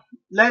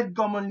 lead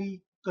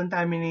commonly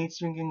contaminates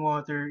drinking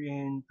water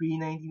in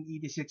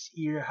pre-1986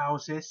 era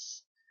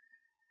houses,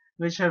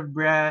 which have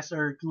brass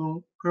or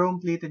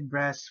chrome-plated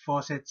brass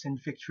faucets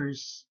and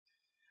fixtures,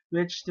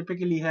 which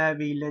typically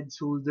have a lead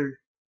solder.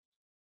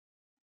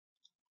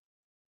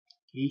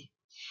 Okay.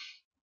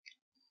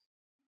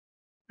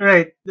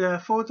 Right. The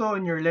photo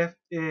on your left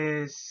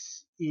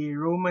is a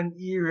Roman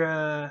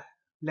era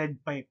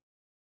lead pipe.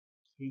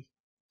 Okay.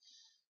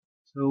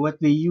 So what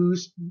they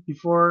used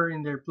before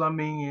in their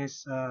plumbing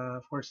is,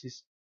 of course,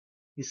 is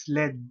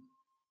lead.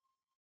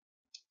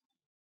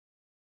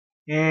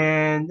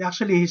 And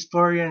actually,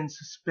 historians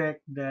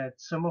suspect that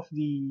some of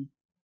the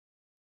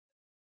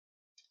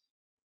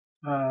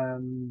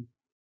um,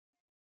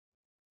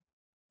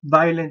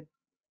 violent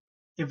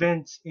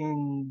events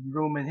in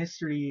Roman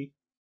history,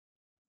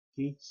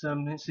 okay,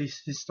 some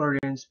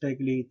historians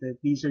speculate that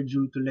these are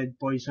due to lead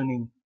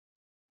poisoning,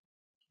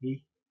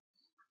 okay,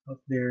 of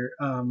their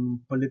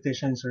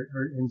politicians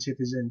and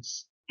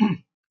citizens.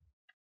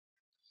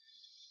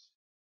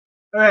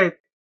 All right,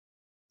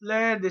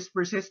 lead is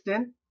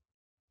persistent.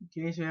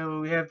 Okay,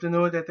 so we have to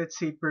know that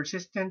it's a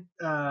persistent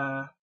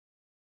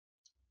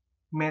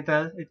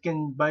metal. It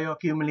can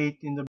bioaccumulate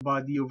in the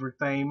body over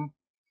time,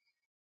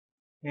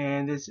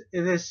 and it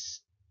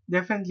is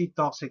definitely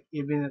toxic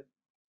even at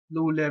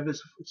low levels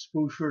of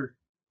exposure.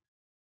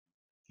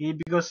 Okay,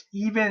 because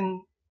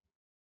even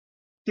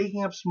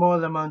taking up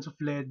small amounts of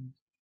lead,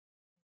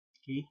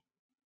 okay,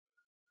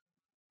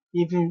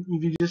 even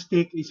if you just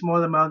take a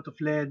small amount of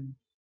lead,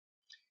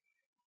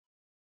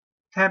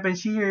 what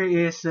happens here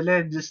is the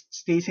lead just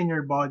stays in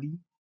your body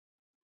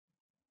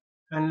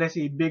unless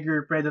a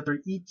bigger predator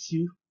eats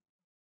you.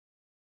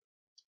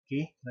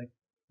 Okay, like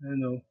I don't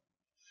know,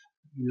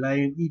 a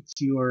lion eats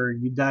you or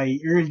you die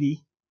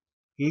early.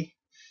 Okay,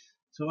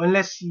 so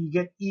unless you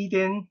get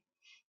eaten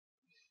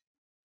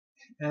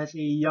as a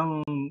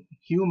young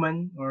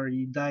human or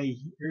you die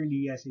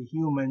early as a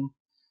human,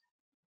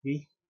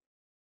 okay,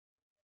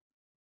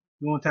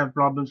 you won't have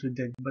problems with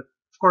that. But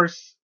of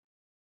course,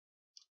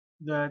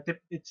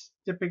 it's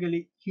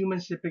typically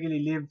humans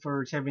typically live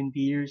for 70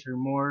 years or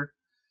more.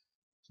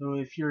 So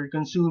if you're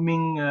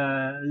consuming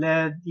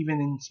lead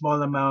even in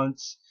small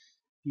amounts,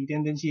 the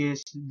tendency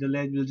is the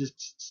lead will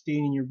just stay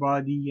in your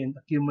body and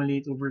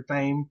accumulate over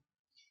time,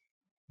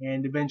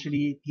 and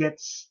eventually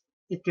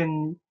it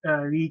can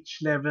reach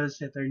levels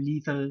that are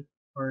lethal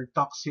or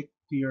toxic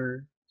to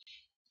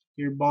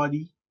your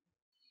body.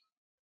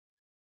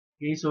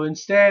 Okay, so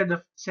instead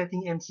of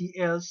setting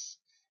MCLs,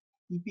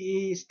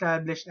 EPA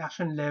established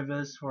action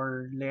levels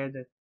for lead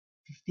at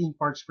 15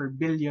 parts per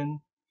billion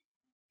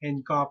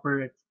and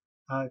copper at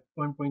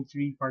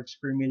 1.3 parts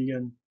per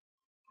million.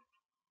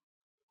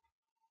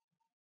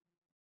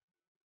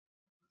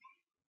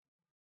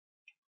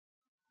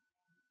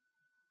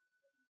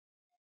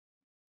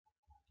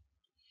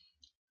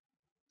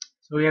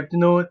 So we have to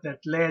note that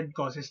lead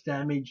causes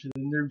damage to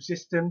the nerve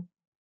system.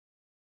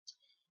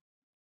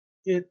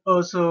 It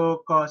also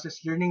causes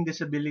learning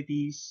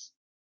disabilities,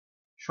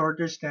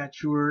 shorter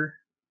stature,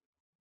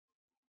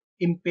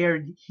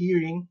 impaired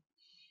hearing,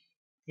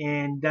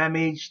 and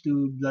damage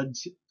to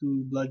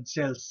blood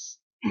cells.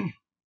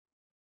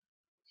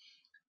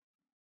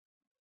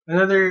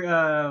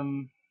 Another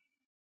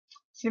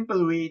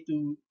simple way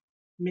to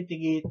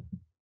mitigate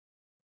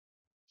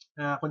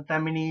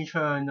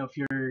contamination of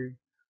your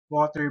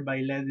water by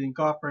lead and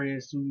copper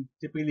is to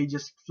typically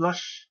just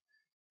flush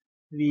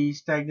the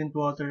stagnant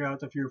water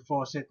out of your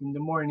faucet in the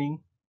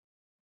morning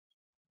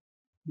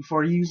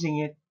before using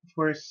it. Of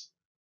course,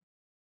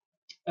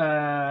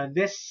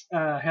 this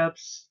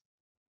helps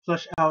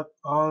flush out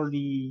all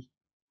the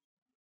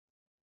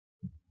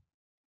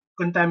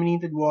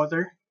contaminated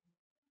water,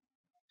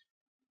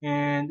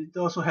 and it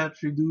also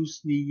helps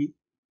reduce the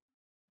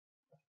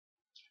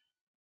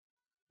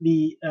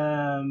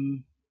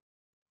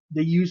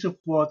the use of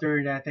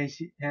water that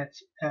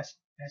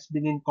has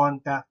been in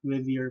contact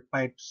with your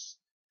pipes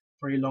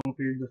for a long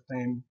period of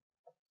time.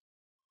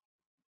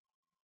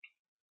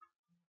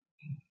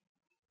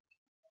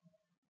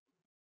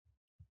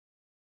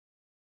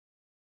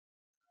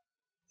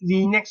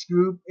 The next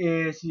group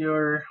is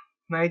your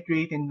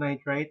nitrate and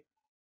nitrite.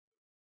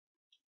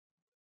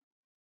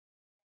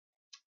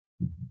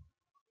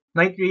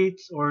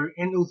 Nitrates or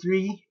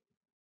NO3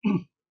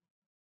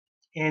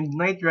 and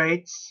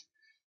nitrites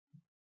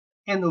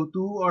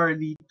NO2 are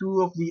the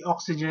two of the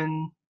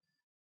oxygen,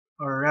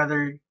 or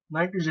rather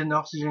nitrogen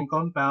oxygen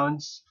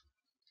compounds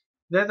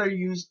that are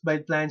used by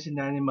plants and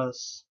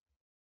animals.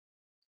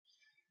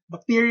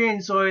 Bacteria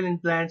in soil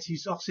and plants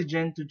use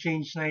oxygen to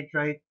change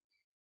nitrite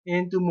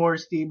into more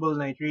stable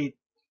nitrate,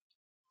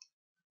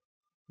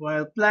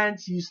 while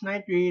plants use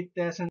nitrate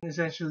as an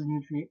essential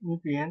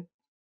nutrient.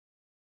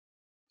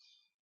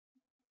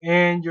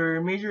 And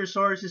your major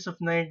sources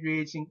of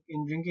nitrates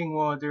in drinking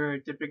water are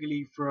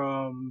typically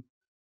from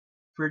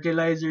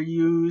fertilizer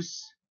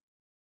use,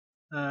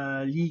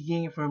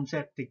 leaking from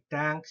septic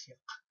tanks,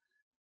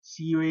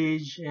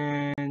 sewage,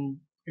 and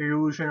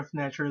erosion of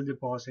natural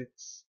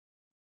deposits.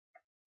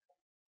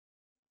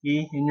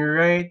 Okay, and your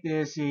right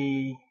is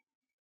a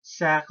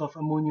sack of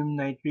ammonium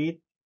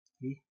nitrate.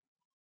 Okay.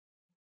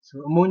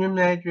 So ammonium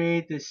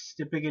nitrate is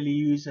typically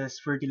used as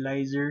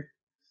fertilizer.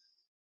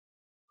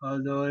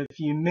 Although if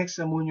you mix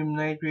ammonium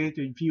nitrate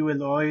with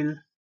fuel oil,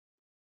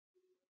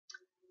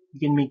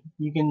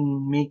 you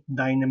can make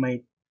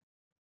dynamite,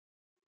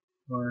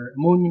 or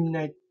ammonium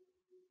nitrate,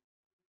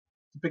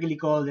 typically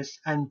called as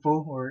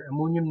ANFO, or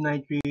ammonium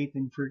nitrate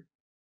and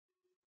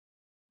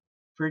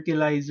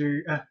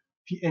fertilizer,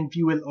 and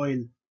fuel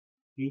oil.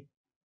 Okay.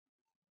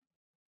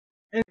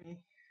 Anyway,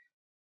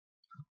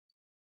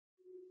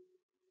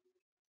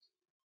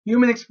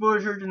 human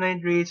exposure to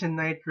nitrates and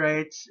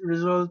nitrites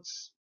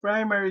results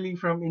primarily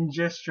from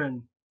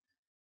ingestion,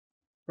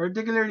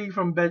 particularly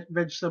from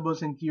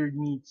vegetables and cured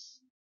meats.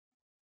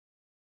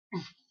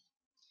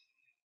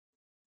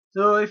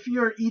 So if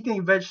you're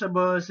eating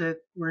vegetables that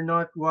were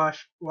not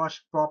washed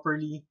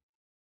properly,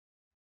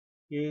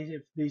 okay,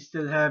 if they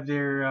still have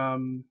their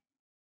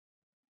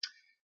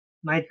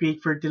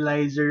nitrate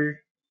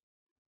fertilizer,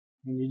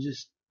 and you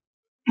just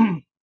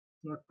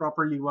not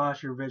properly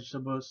wash your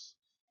vegetables,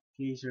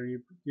 okay, so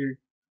you're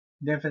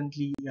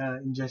definitely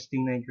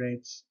ingesting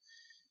nitrates.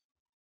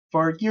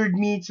 For cured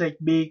meats like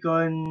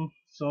bacon,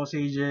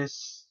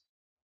 sausages,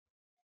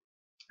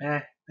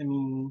 I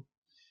mean,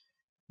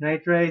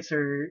 nitrites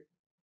are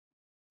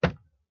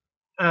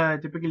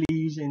typically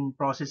used in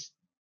processed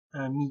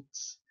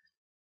meats.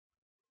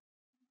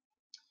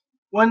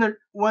 One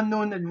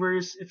known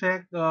adverse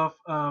effect of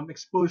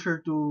exposure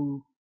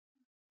to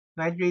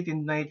nitrate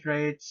and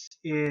nitrites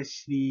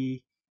is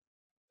the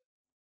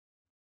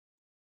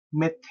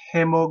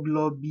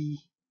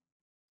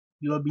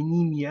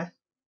methemoglobinemia,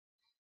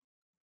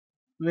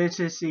 which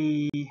is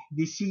a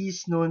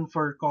disease known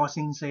for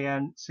causing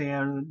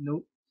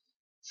cyanosis.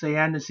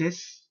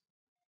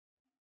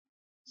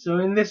 So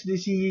in this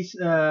disease,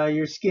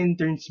 your skin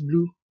turns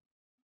blue.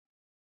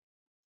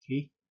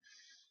 Okay.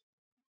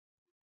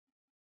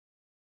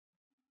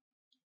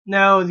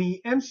 Now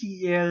the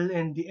MCl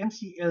and the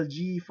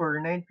MClG for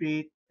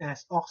nitrate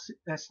as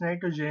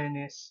nitrogen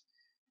is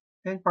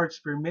 10 parts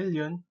per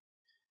million.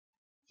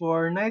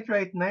 For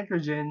nitrite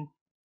nitrogen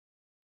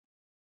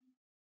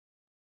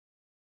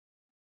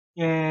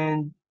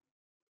and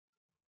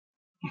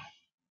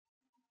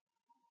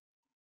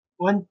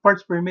 1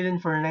 parts per million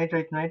for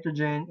nitrite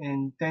nitrogen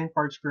and 10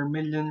 parts per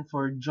million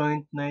for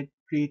joint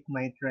nitrate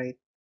nitrite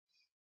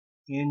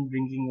in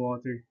drinking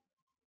water.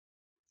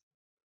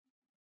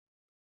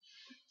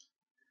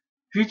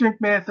 Treatment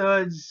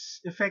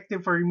methods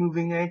effective for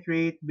removing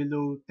nitrate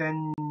below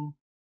 10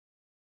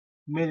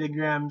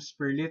 milligrams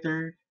per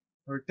liter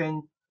or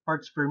 10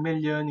 parts per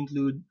million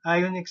include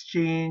ion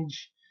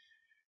exchange,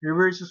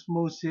 reverse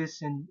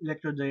osmosis, and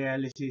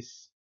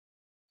electrodialysis.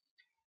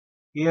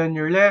 Okay, on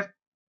your left,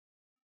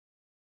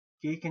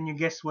 okay, can you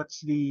guess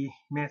what's the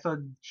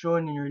method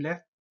shown on your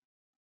left?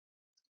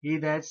 Okay,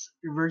 that's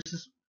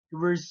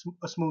reverse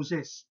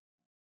osmosis.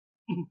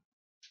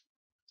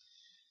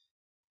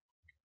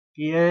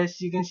 Okay, as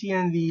you can see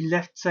on the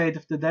left side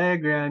of the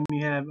diagram,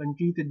 you have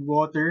untreated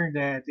water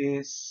that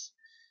is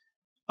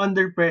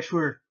under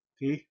pressure.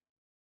 Okay,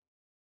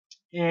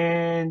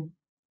 and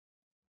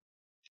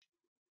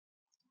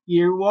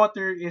your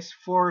water is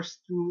forced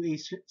through a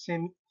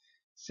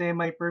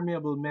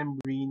semi-permeable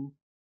membrane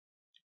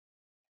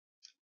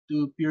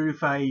to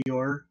purify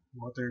your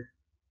water.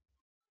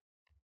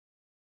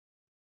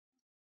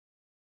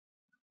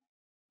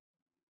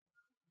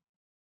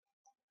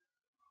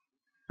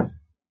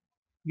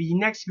 The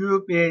next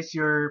group is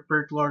your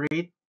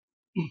perchlorate.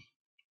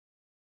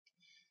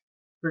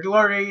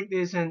 Perchlorate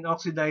is an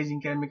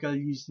oxidizing chemical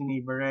used in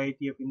a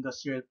variety of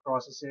industrial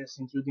processes,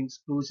 including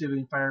explosive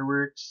and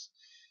fireworks.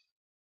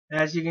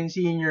 As you can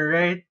see in your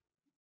right,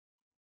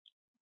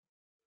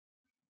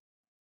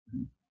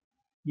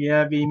 you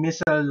have a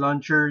missile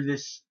launcher.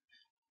 This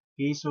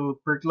okay, so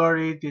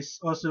perchlorate is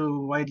also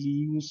widely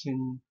used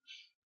in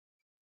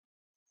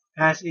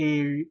as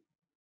a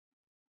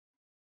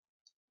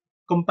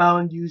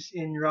compound used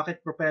in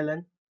rocket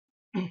propellant.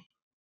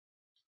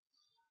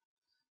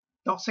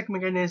 Toxic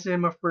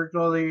mechanism of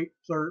perchlorate,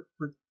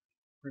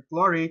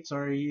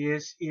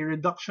 is a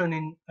reduction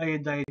in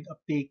iodide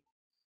uptake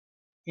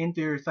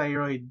into your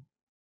thyroid.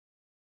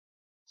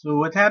 So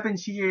what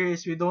happens here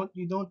is you don't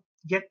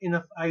get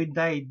enough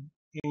iodide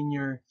in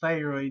your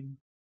thyroid.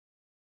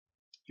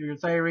 Your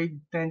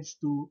thyroid tends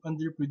to uh,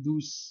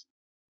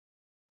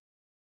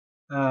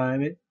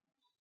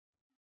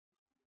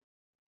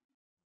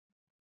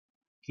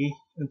 okay,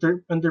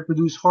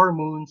 underproduce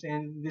hormones,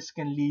 and this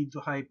can lead to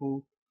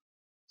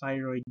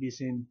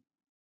hypothyroidism.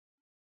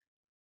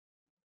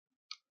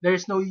 There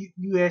is no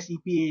US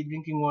EPA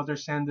drinking water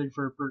standard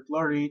for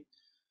perchlorate,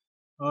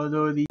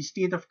 although the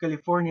state of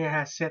California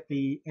has set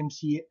an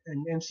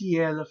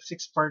MCL of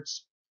 6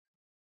 parts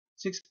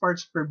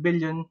per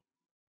billion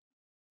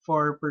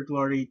for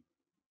perchlorate.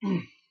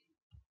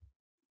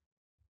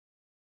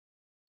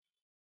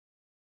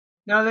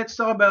 Now let's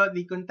talk about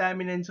the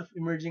contaminants of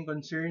emerging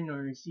concern,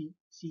 or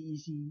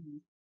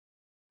CEC,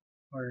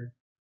 or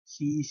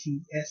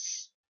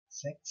CECS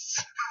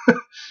sex.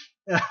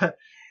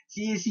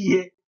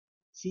 CEC,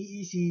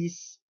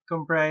 CECs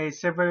comprise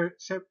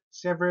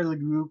several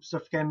groups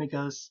of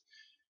chemicals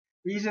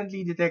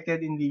recently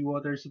detected in the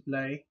water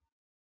supply.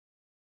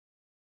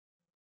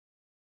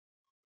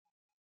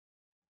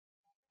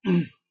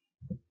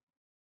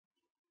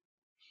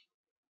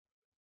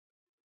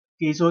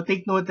 Okay, so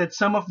take note that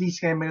some of these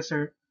chemicals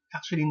are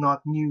actually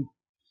not new.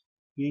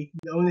 Okay,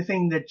 the only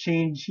thing that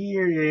changed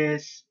here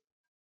is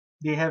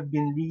they have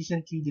been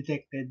recently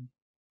detected.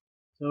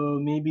 So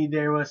maybe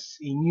there was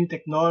a new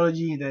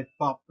technology that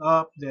popped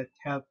up that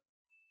helped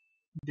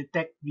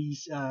detect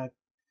these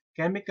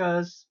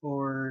chemicals,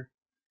 or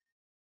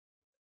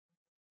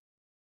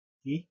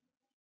okay,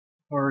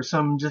 or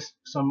some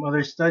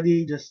other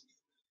study just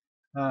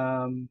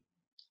um,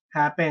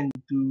 happened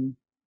to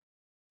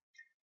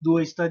do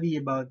a study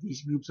about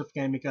these groups of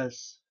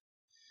chemicals.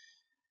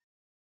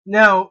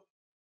 Now,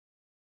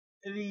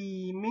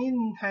 the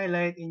main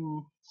highlight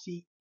in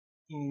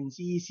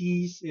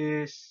CECs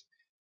is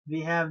they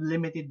have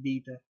limited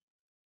data,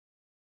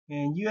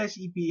 and US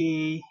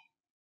EPA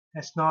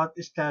has not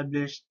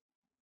established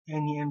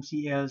any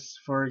MCLs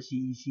for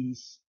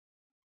CECs.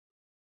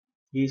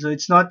 Okay, so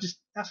it's not just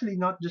actually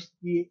not just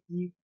the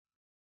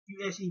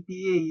US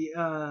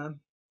EPA.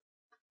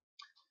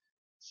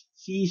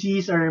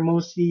 CECs are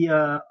mostly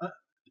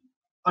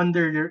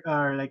under the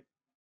like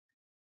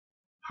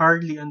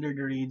hardly under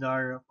the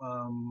radar of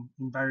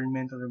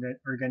environmental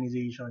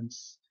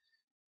organizations.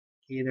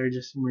 Okay, they're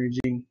just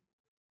emerging.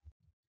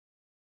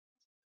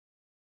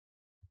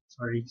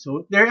 Sorry.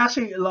 So there are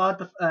actually a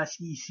lot of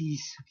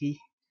CECs. Okay,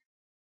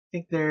 I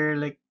think there are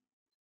like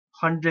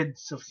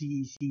hundreds of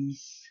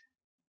CECs,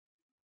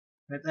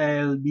 but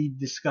I'll be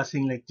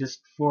discussing like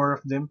just four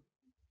of them.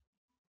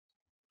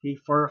 Okay,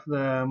 four of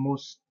the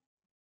most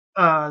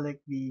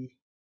like the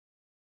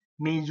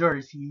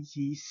major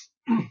CECs.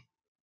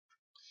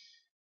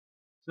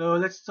 So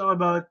let's talk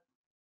about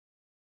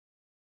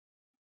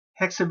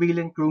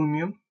hexavalent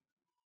chromium.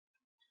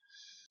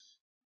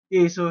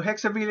 Okay, so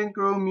hexavalent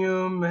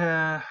chromium,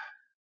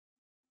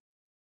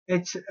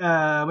 it's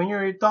when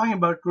you're talking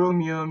about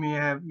chromium,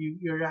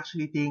 you're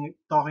actually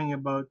talking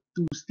about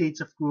two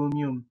states of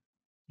chromium.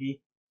 Okay,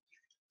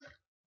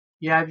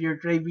 you have your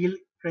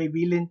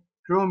trivalent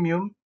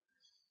chromium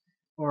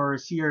or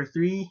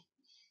CR3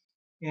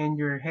 and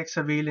your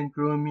hexavalent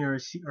chromium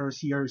or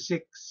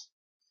CR6.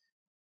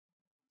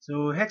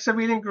 So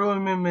hexavalent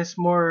chromium is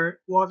more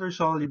water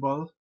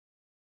soluble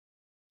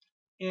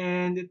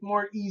and it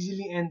more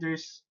easily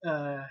enters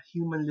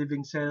human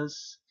living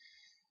cells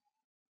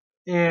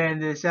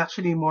and is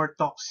actually more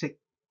toxic,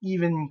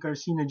 even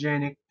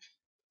carcinogenic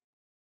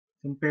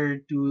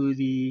compared to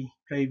the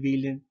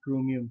trivalent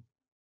chromium.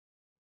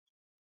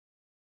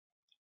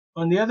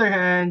 On the other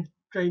hand,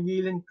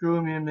 trivalent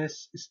chromium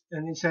is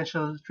an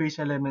essential trace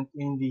element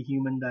in the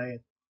human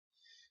diet.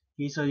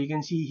 Okay, so you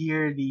can see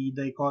here the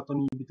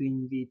dichotomy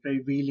between the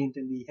trivalent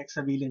and the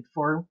hexavalent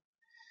form.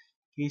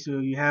 Okay, so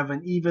you have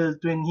an evil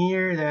twin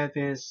here that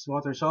is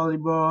water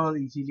soluble,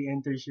 easily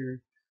enters your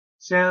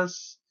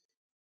cells,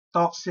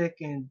 toxic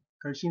and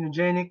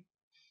carcinogenic,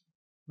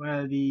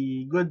 while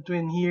the good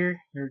twin here,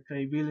 your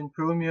trivalent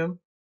chromium,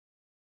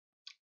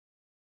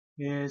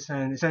 is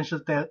an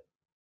essential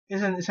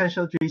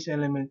trace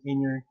element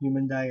in your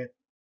human diet.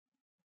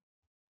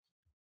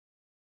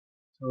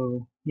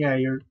 So yeah,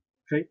 your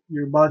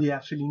body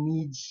actually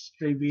needs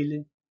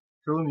trivalent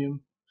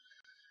chromium.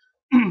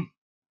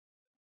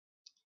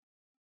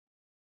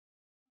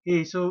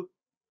 Okay, so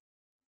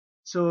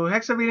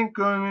hexavalent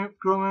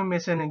chromium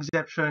is an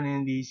exception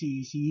in the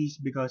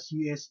CECs because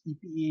US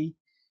EPA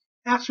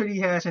actually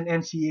has an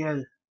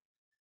MCL.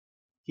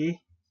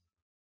 Okay,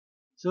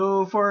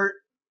 so for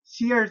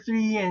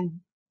CR3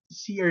 and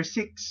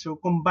CR6, so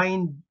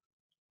combined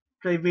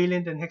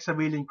trivalent and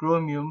hexavalent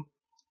chromium,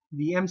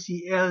 the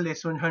MCL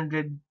is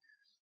 100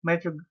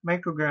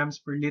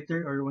 micrograms per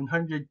liter or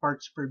 100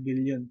 parts per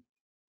billion.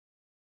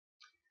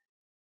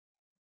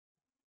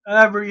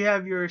 However, you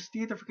have your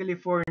state of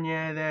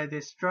California that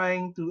is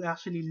trying to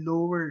actually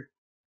lower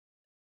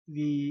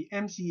the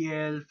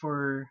MCL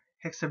for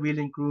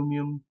hexavalent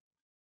chromium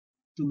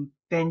to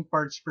 10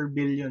 parts per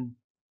billion.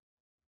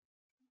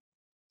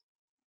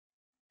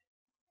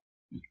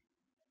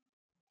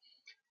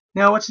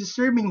 Now, what's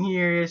disturbing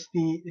here is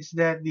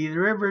that the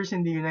rivers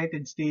in the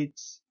United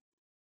States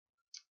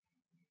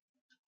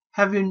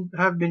have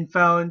been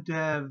found to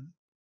have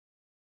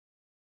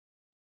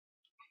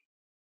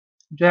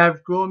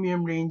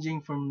chromium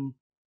ranging from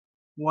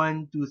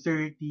 1 to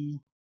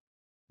 30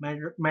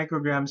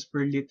 micrograms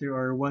per liter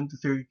or 1 to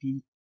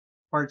 30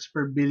 parts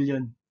per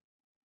billion.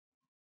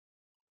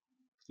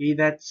 Okay,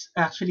 that's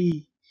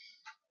actually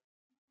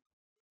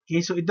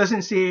okay. So it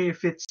doesn't say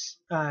if it's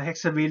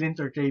hexavalent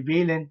or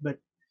trivalent,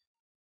 but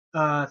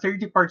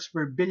 30 parts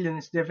per billion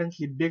is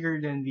definitely bigger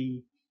than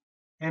the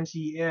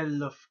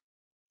MCL of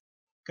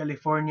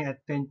California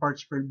at 10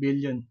 parts per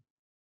billion.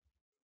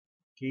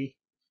 Okay.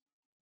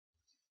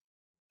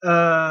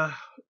 Uh,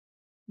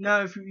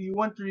 Now, if you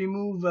want to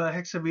remove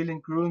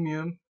hexavalent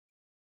chromium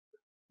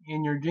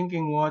in your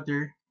drinking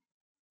water,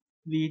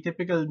 The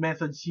typical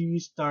methods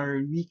used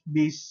are weak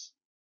base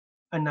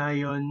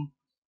anion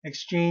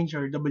exchange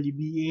or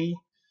WBA,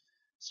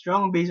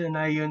 strong base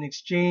anion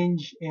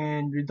exchange,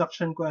 and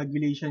reduction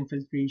coagulation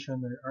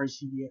filtration or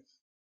RCF.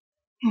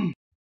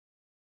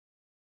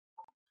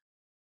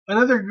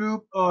 Another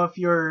group of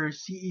your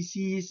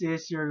CECs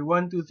is your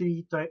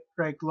 1,2,3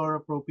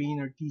 trichloropropane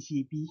or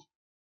TCP.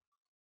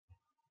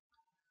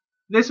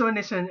 This one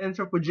is an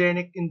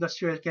anthropogenic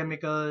industrial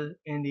chemical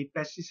and a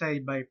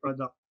pesticide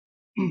byproduct.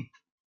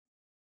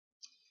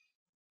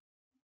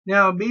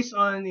 Now, based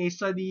on a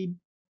study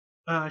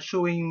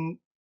showing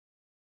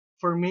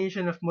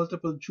formation of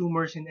multiple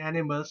tumors in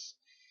animals,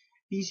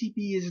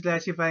 TCP is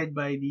classified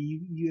by the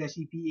US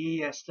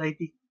EPA as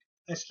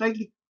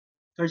slightly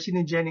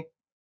carcinogenic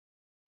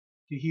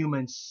to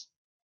humans.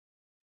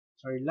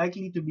 Sorry,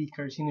 likely to be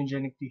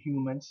carcinogenic to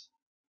humans.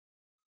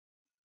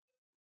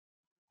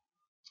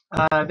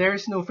 There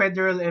is no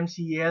federal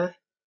MCL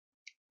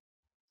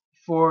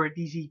for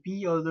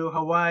TCP, although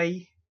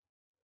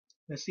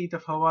the state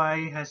of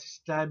Hawaii, has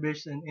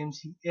established an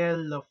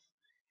MCL of zero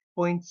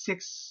point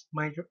 0.6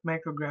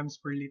 micrograms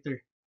per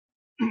liter.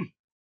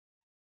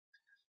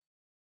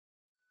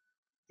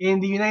 In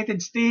the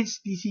United States,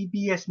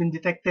 TCP has been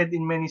detected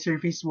in many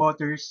surface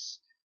waters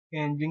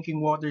and drinking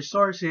water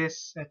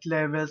sources at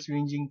levels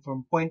ranging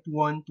from zero point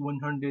 0.1 to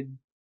 100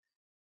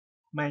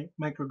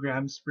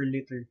 micrograms per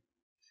liter,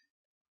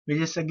 which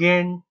is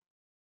again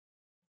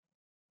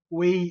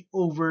way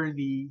over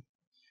the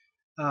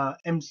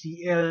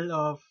MCL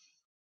of zero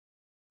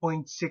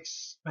point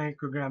 0.6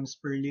 micrograms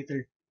per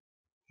liter.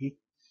 Okay?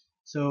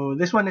 So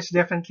this one is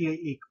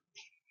definitely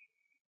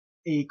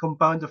a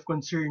compound of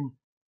concern.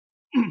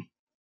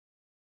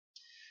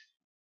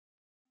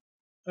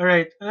 All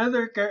right.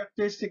 Another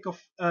characteristic of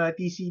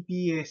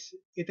TCP is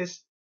it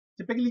is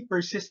typically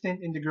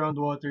persistent in the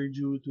groundwater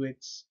due to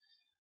its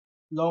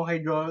long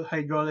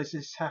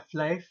hydrolysis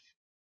half-life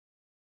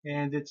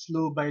and its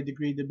low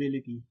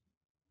biodegradability.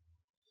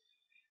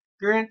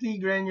 Currently,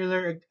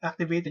 granular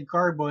activated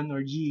carbon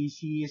or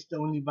GAC is the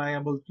only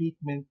viable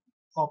treatment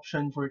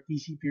option for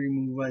TCP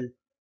removal.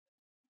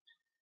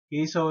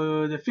 Okay,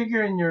 so the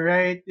figure on your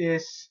right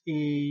is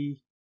a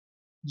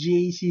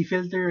GAC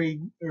filter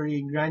or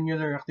a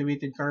granular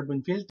activated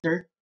carbon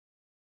filter.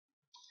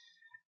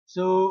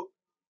 So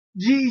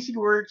GAC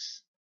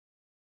works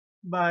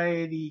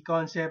by the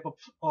concept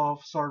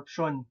of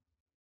sorption.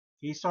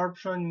 Okay,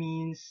 sorption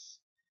means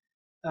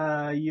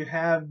you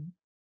have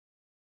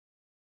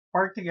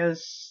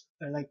particles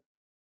like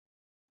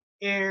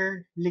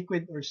air,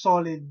 liquid, or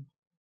solid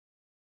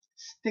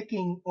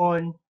sticking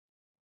on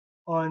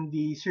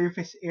the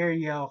surface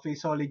area of a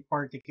solid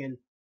particle.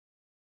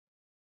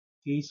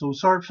 Okay, so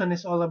sorption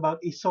is all about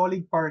a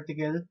solid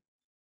particle,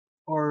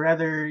 or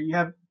rather, you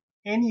have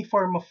any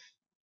form of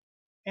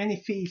any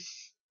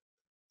phase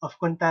of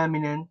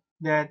contaminant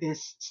that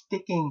is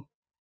sticking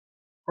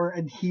or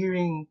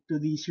adhering to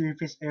the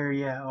surface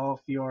area of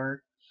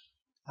your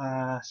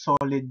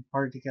solid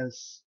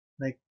particles,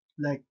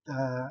 like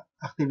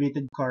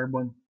activated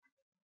carbon.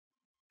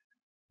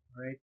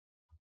 Right.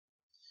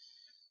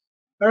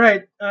 All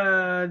right.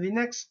 The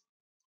next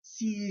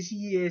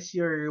CEC is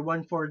your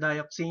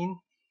 1,4-dioxane.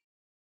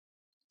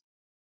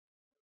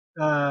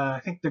 I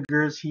think the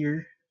girls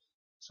here,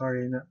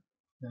 sorry, no,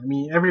 I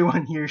mean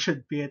everyone here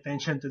should pay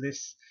attention to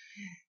this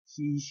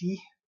CEC.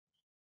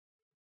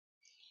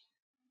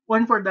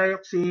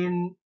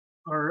 1,4-dioxane,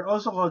 or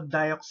also called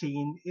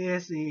dioxane,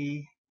 is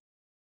a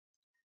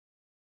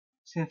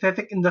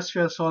synthetic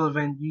industrial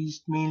solvent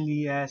used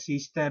mainly as a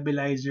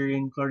stabilizer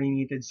in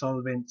chlorinated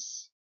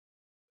solvents.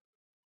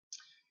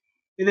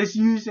 It is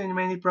used in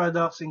many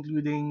products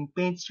including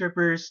paint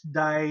strippers,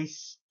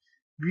 dyes,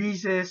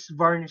 greases,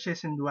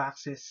 varnishes, and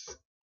waxes.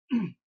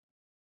 It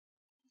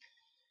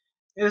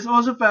is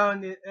also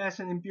found as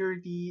an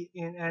impurity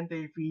in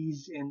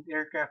antifreeze and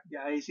aircraft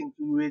de-icing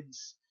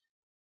fluids,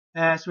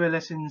 as well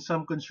as in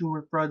some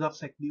consumer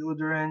products like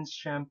deodorants,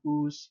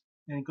 shampoos,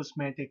 and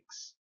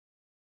cosmetics.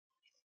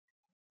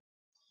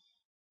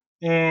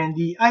 And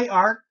the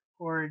IARC,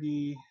 or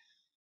the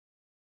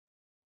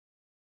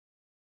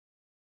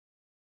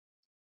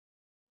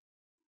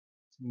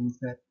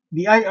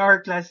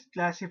IR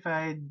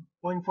classified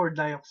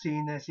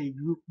 1,4-dioxane as a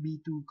group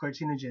B2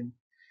 carcinogen,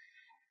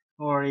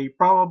 or a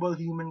probable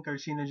human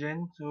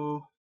carcinogen.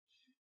 So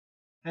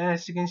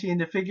as you can see in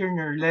the figure on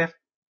your left,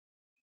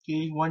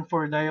 okay,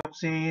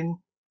 1,4-dioxane,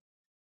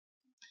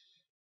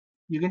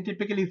 you can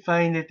typically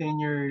find it in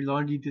your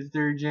laundry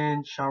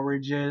detergent, shower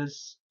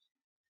gels,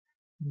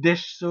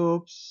 dish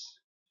soaps,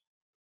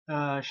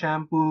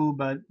 shampoo,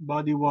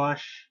 body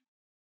wash.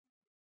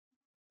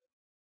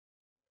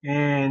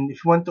 And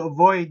if you want to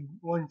avoid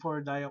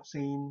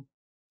 1,4-dioxane,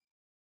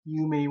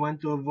 you may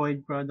want to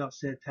avoid products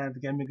that have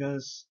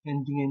chemicals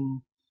ending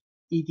in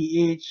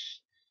ETH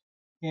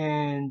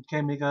and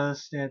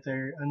chemicals that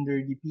are under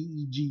the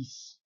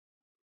PEGs.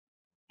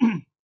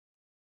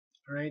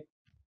 Right?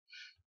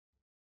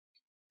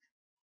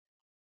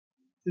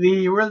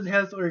 The World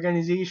Health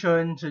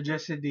Organization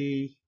suggested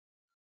a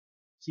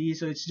See,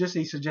 so it's just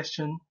a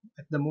suggestion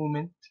at the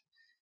moment.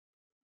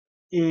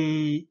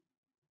 A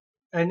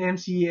an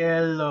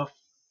MCL of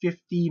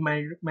 50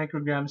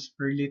 micrograms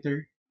per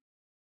liter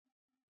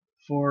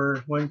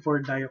for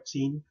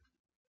 1,4-dioxane.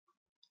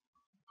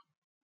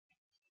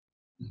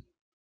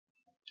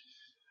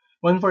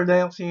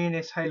 1,4-dioxane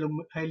is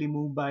highly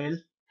mobile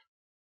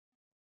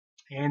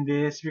and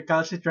is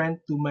recalcitrant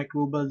to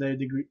microbial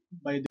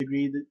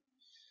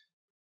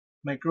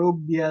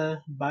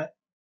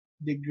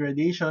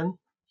degradation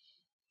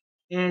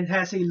and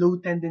has a low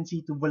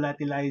tendency to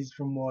volatilize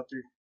from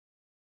water.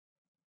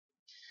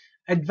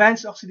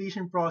 Advanced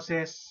oxidation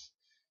process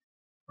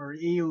or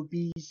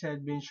AOPs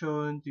have been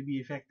shown to be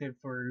effective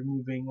for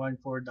removing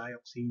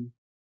 1,4-dioxane.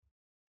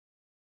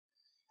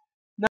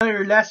 Now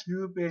your last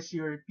group is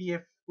your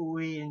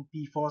PFOA and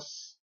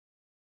PFOS,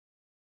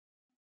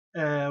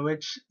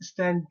 which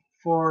stand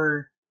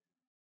for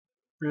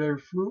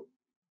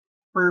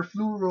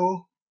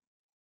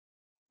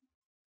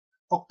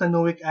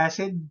perfluorooctanoic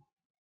acid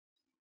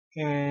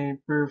and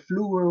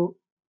perfluo,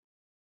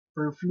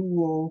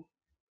 perfluorooctane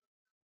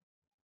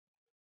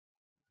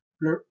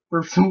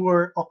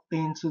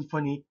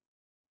sulfonate,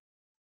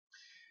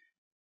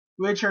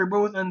 which are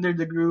both under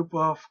the group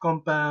of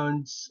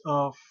compounds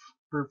of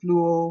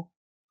perfluo,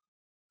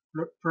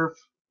 perf,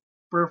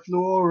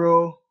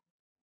 perfluoroalkyl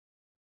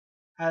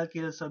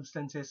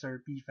substances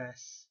or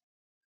PFAS.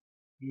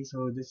 Okay,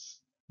 so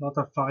this lot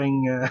of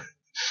tongue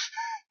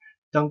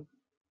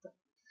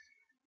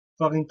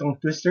tongue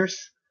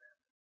twisters.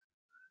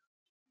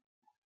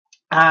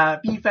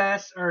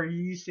 PFAS are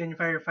used in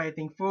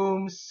firefighting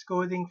foams,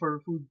 coating for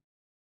food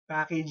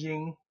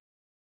packaging,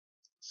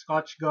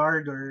 Scotch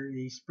Guard or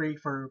a spray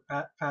for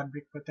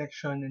fabric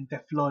protection, and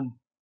Teflon.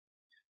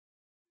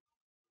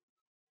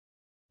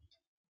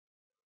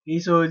 Okay,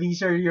 so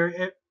these are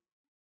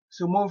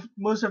so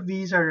most of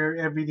these are your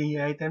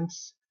everyday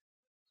items.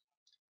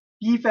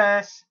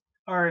 PFAS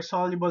are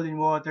soluble in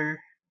water,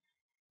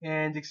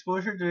 and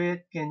exposure to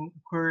it can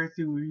occur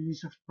through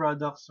use of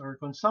products or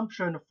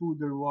consumption of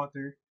food or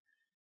water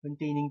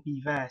containing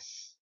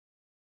PFAS.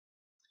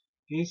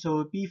 Okay,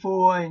 so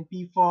PFOA and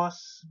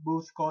PFOS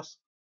both cause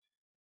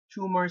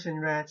tumors in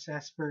rats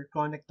as per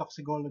chronic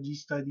toxicology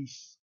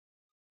studies.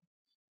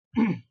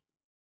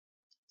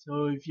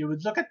 So if you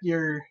would look at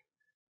your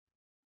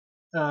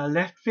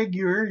left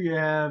figure,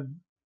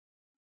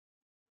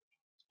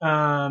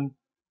 um,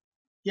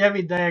 you have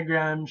a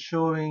diagram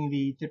showing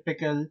the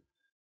typical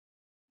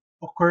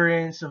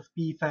occurrence of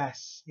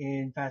PFAS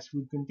in fast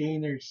food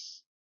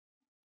containers.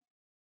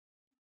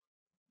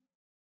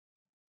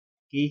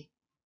 Okay,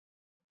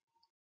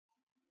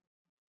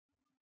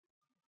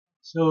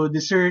 so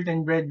dessert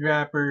and bread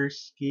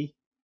wrappers, okay,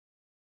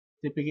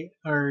 typically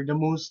are the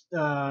most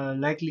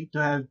likely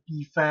to have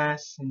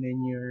PFAS, and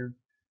then your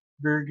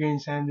burger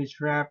and sandwich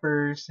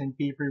wrappers and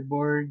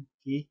paperboard,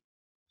 okay,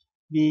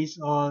 these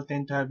all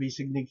tend to have a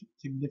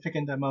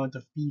significant amount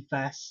of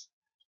PFAS.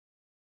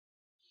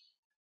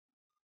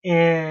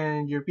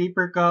 And your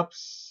paper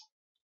cups,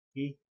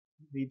 okay,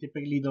 they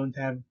typically don't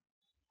have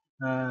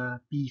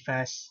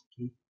PFAS.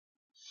 Okay.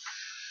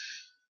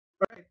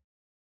 Right.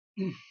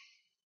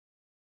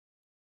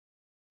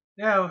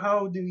 Now,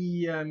 how do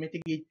we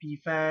mitigate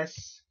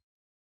PFAS?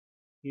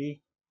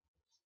 Okay.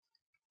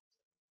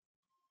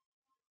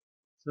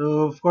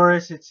 So, of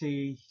course, it's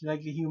a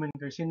likely human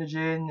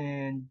carcinogen,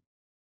 and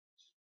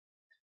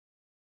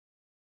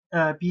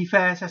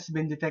PFAS has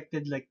been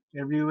detected like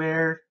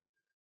everywhere,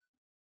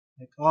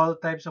 like all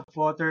types of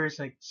waters,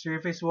 like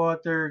surface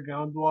water,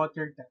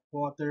 groundwater, tap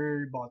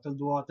water,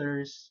 bottled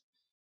waters,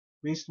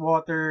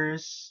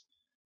 wastewaters,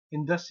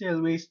 industrial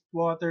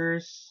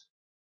wastewaters,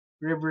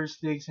 rivers,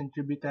 lakes, and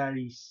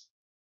tributaries.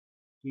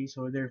 Okay,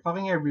 so they're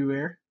fucking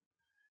everywhere.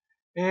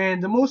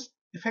 And the most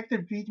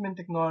effective treatment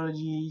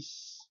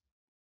technologies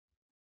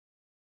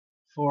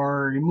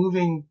for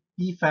removing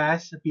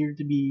PFAS appear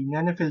to be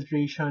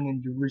nanofiltration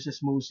and reverse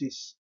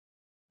osmosis.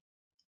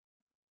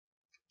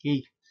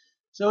 Okay,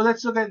 so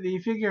let's look at the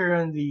figure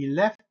on the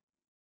left.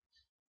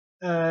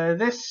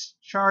 This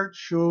chart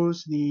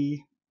shows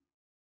the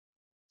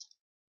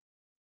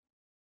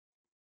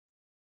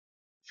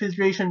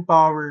filtration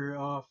power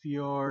of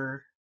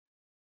your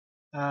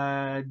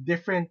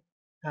different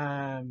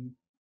um,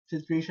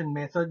 filtration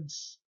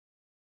methods.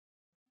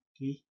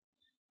 Okay,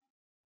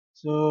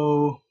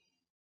 so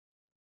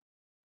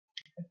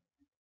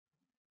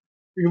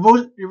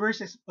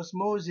reverse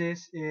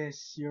osmosis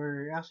is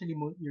your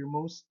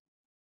most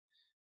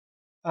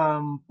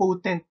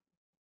potent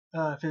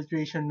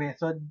filtration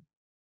method.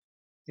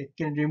 It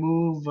can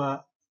remove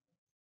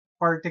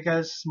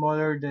particles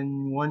smaller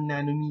than 1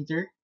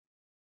 nanometer.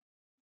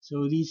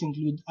 So these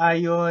include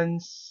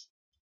ions,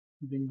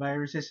 even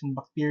viruses and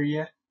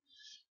bacteria.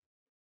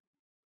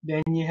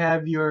 Then you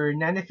have your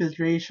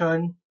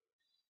nanofiltration,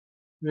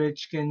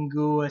 which can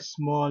go as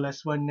small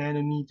as 1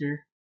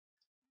 nanometer.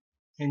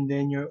 And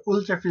then your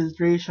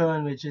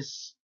ultrafiltration, which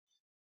is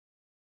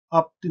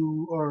up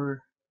to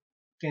or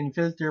can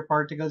filter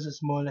particles as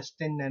small as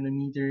 10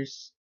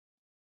 nanometers.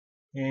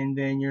 and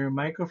then your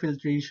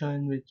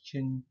microfiltration, which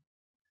can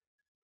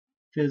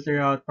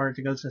filter out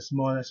particles as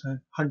small as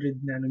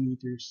 100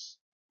 nanometers.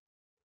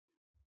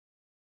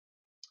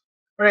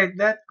 Alright,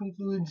 that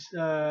concludes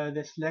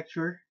this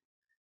lecture.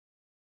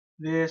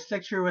 This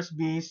lecture was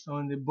based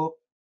on the book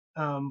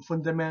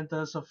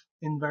Fundamentals of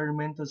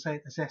Environmental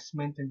Site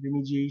Assessment and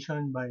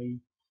Remediation by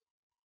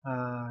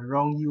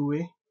Rong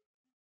Yue,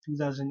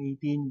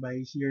 2018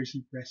 by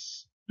CRC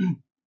Press.